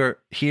 So if you're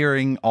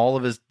hearing all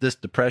of this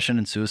depression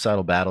and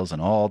suicidal battles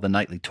and all the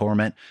nightly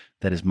torment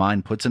that his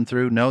mind puts him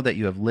through, know that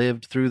you have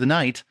lived through the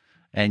night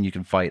and you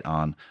can fight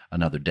on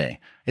another day.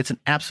 It's an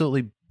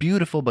absolutely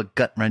beautiful but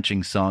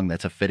gut-wrenching song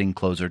that's a fitting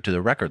closer to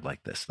the record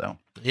like this, though.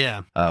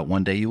 Yeah.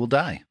 One day you will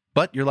die.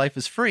 But your life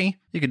is free.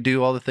 You can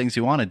do all the things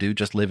you want to do.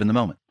 Just live in the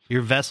moment.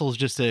 Your vessel's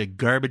just a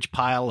garbage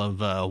pile of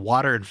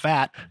water and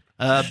fat,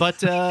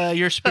 but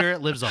your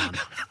spirit lives on.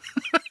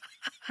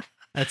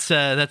 That's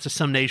a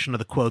summation of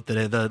the quote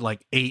that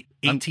the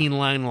 18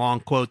 line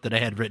long quote that I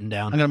had written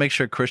down. I'm going to make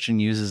sure Christian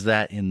uses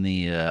that in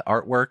the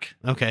artwork.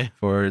 Okay.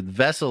 For the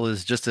vessel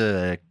is just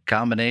a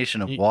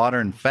combination of water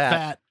and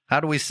fat.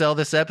 How do we sell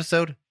this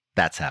episode?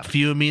 That's how. A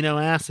few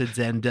amino acids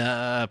and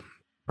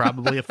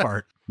probably a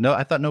fart. No,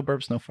 I thought no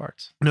burps, no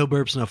farts. No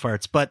burps, no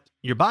farts. But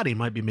your body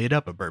might be made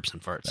up of burps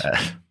and farts.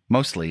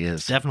 Mostly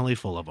is. Definitely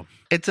full of them.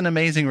 It's an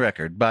amazing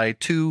record by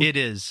two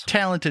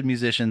talented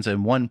musicians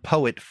and one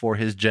poet for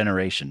his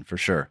generation, for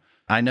sure.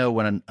 I know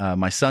when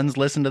my sons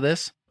listen to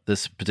this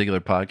particular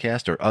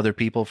podcast, or other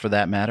people for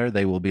that matter,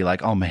 they will be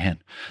like, oh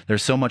man,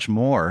 there's so much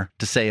more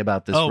to say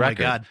about this record. My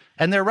God.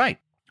 And they're right.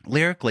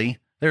 Lyrically,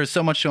 there is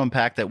so much to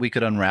unpack that we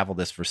could unravel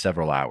this for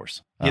several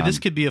hours. Yeah, this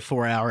could be a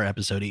 4-hour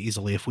episode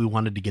easily if we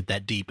wanted to get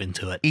that deep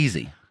into it.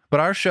 Easy. But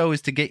our show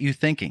is to get you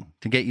thinking,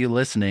 to get you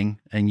listening,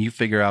 and you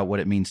figure out what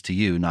it means to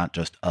you, not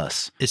just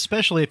us.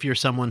 Especially if you're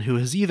someone who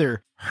has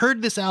either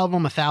heard this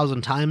album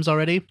 1,000 times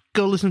already,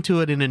 go listen to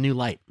it in a new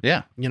light.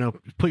 Yeah.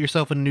 Put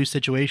yourself in a new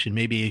situation.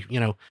 Maybe,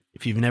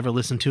 if you've never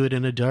listened to it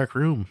in a dark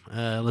room,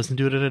 listen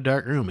to it in a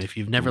dark room. If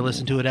you've never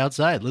listened to it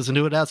outside, listen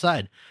to it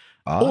outside.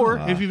 Or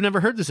if you've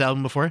never heard this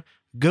album before,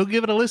 go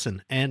give it a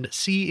listen and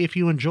see if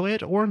you enjoy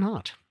it or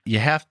not. You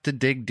have to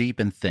dig deep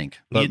and think.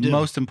 But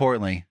most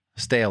importantly,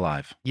 stay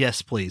alive.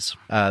 Yes, please.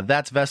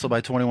 That's Vessel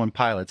by 21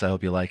 Pilots. I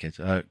hope you like it.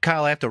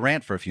 Kyle, I have to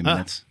rant for a few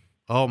minutes.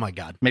 Oh, my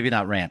God. Maybe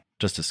not rant,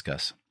 just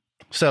discuss.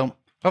 So,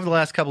 over the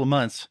last couple of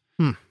months,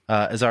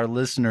 as our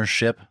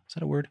listenership, is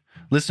that a word?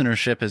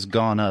 Listenership has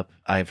gone up.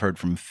 I've heard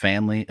from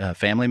family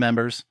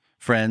members,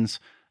 friends,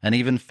 and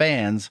even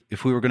fans,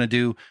 if we were going to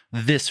do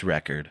this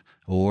record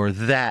or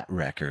that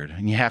record,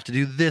 and you have to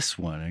do this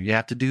one or you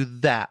have to do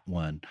that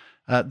one.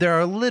 There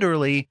are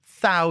literally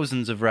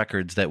thousands of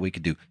records that we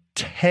could do.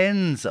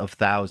 Tens of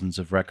thousands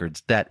of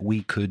records that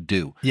we could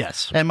do.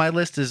 Yes. And my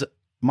list is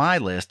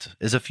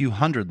a few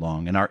hundred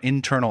long, and our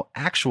internal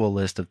actual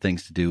list of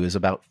things to do is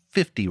about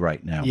 50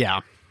 right now. Yeah.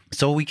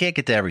 So we can't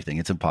get to everything.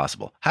 It's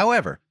impossible.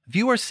 However, if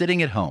you are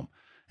sitting at home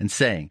and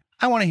saying,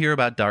 I want to hear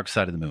about Dark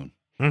Side of the Moon,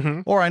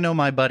 or I know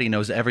my buddy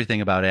knows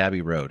everything about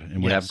Abbey Road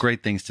and would have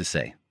great things to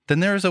say, then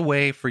there is a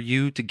way for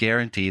you to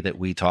guarantee that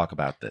we talk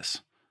about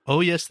this.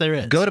 Oh, yes, there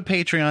is. Go to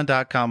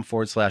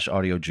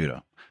patreon.com/audio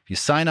judo. If you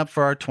sign up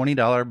for our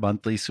 $20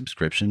 monthly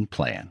subscription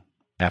plan,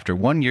 after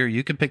 1 year,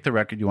 you can pick the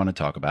record you want to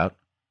talk about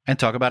and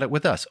talk about it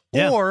with us.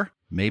 Yeah. Or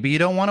maybe you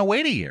don't want to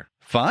wait a year.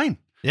 Fine.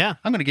 Yeah.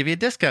 I'm going to give you a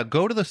discount.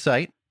 Go to the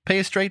site, pay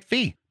a straight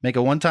fee, make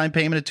a one-time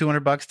payment of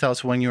 $200, tell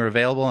us when you're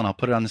available, and I'll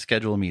put it on the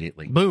schedule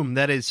immediately. Boom.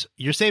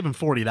 You're saving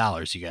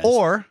 $40, you guys.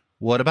 Or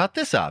what about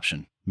this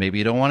option? Maybe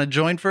you don't want to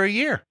join for a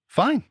year.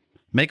 Fine.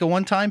 Make a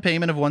one-time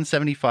payment of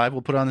 $175.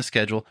 We'll put it on the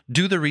schedule.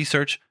 Do the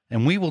research,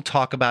 and we will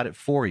talk about it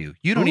for you.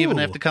 You don't even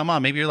have to come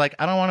on. Maybe you're like,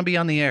 I don't want to be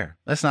on the air.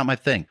 That's not my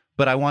thing.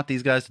 But I want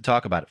these guys to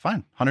talk about it.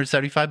 Fine.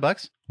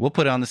 $175. We'll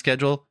put it on the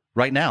schedule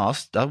right now.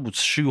 I'll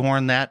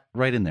shoehorn that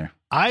right in there.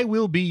 I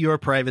will be your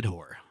private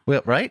whore.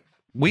 Well, right?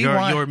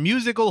 Your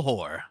musical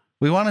whore.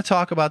 We want to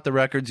talk about the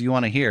records you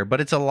want to hear,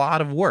 but it's a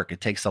lot of work. It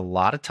takes a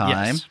lot of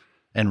time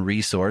and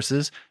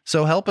resources.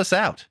 So help us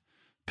out.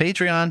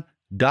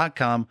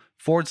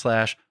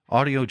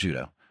 Patreon.com/audio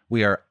judo.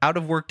 We are out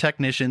of work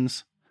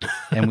technicians,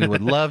 and we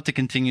would love to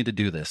continue to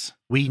do this.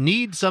 We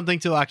need something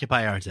to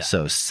occupy our time.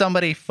 So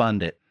somebody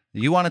fund it.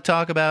 You want to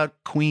talk about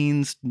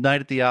Queen's Night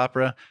at the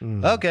Opera?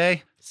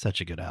 Okay. Such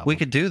a good album. We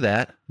could do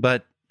that,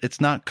 but it's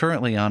not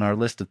currently on our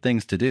list of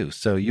things to do.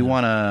 So you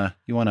want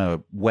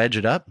to wedge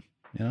it up,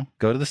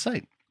 go to the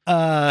site.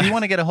 If you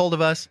want to get a hold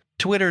of us,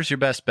 Twitter's your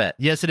best bet.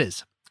 Yes, it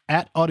is.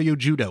 @audio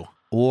judo.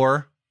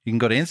 Or you can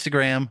go to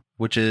Instagram,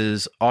 which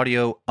is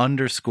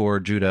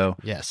audio_judo.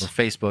 Yes. Or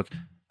Facebook,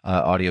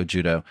 audio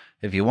judo.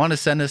 If you want to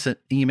send us an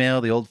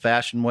email the old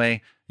fashioned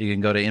way, you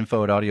can go to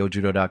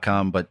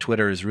info@audiojudo.com, but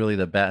Twitter is really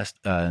the best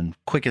and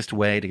quickest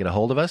way to get a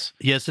hold of us.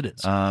 Yes, it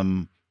is.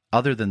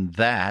 Other than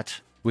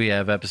that, we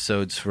have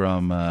episodes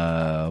from,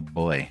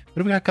 what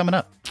do we got coming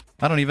up?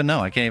 I don't even know.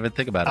 I can't even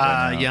think about it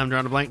right now. Yeah, I'm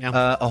drawing a blank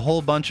now. A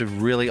whole bunch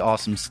of really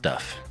awesome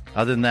stuff.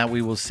 Other than that,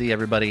 we will see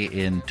everybody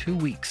in 2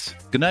 weeks.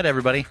 Good night,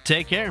 everybody.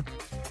 Take care.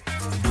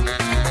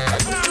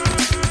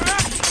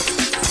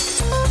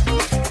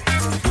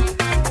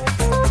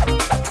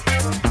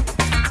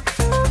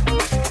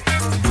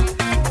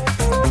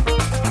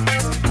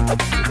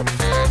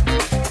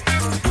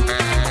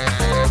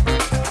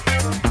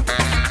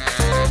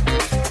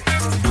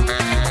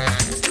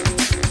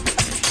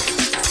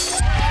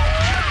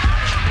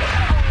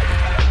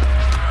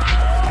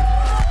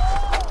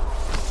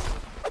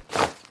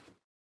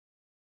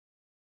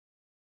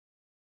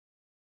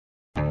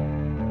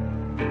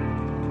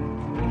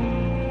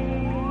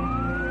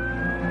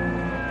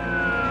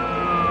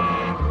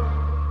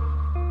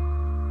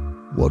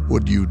 What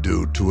would you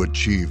do to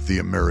achieve the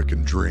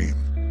American dream?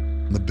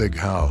 The big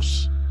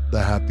house,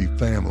 the happy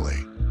family,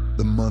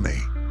 the money.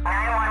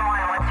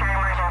 911, what's your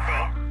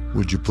emergency?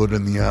 Would you put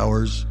in the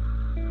hours?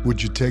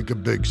 Would you take a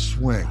big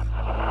swing?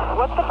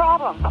 What's the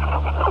problem?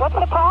 What's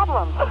the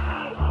problem?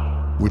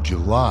 Would you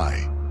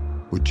lie?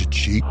 Would you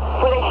cheat?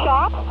 Were they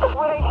shot?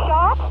 Were they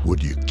shot?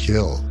 Would you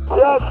kill?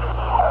 Yes.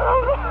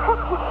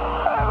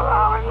 My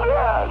mom is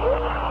dead.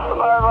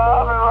 My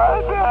mom is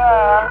right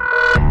there.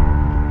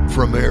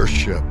 From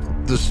Airship,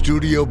 the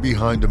studio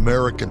behind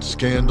American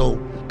Scandal,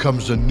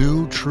 comes a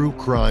new true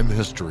crime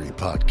history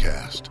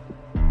podcast.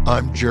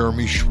 I'm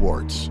Jeremy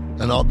Schwartz,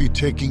 and I'll be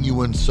taking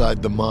you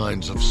inside the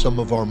minds of some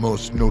of our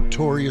most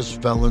notorious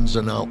felons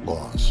and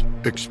outlaws,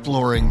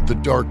 exploring the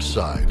dark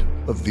side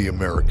of the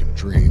American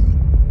dream.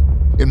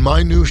 In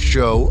my new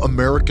show,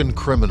 American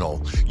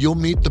Criminal, you'll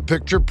meet the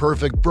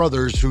picture-perfect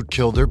brothers who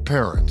killed their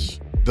parents,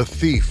 the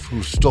thief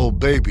who stole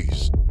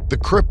babies, the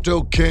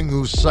crypto king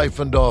who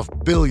siphoned off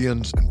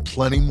billions, and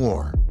plenty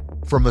more.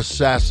 From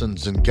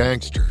assassins and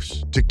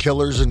gangsters to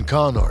killers and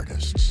con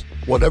artists.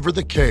 Whatever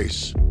the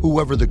case,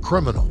 whoever the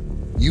criminal,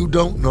 you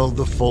don't know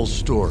the full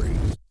story.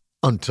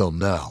 Until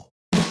now.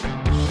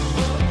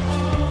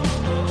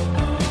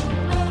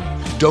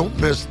 Don't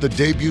miss the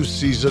debut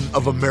season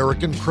of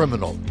American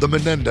Criminal, The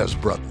Menendez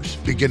Brothers,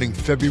 beginning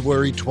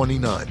February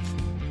 29th.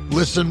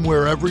 Listen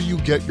wherever you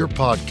get your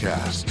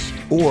podcasts,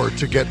 or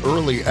to get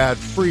early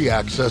ad-free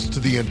access to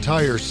the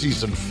entire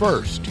season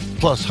first,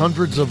 plus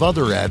hundreds of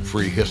other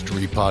ad-free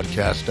history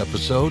podcast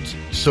episodes,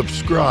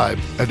 subscribe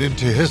at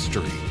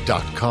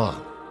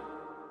IntoHistory.com.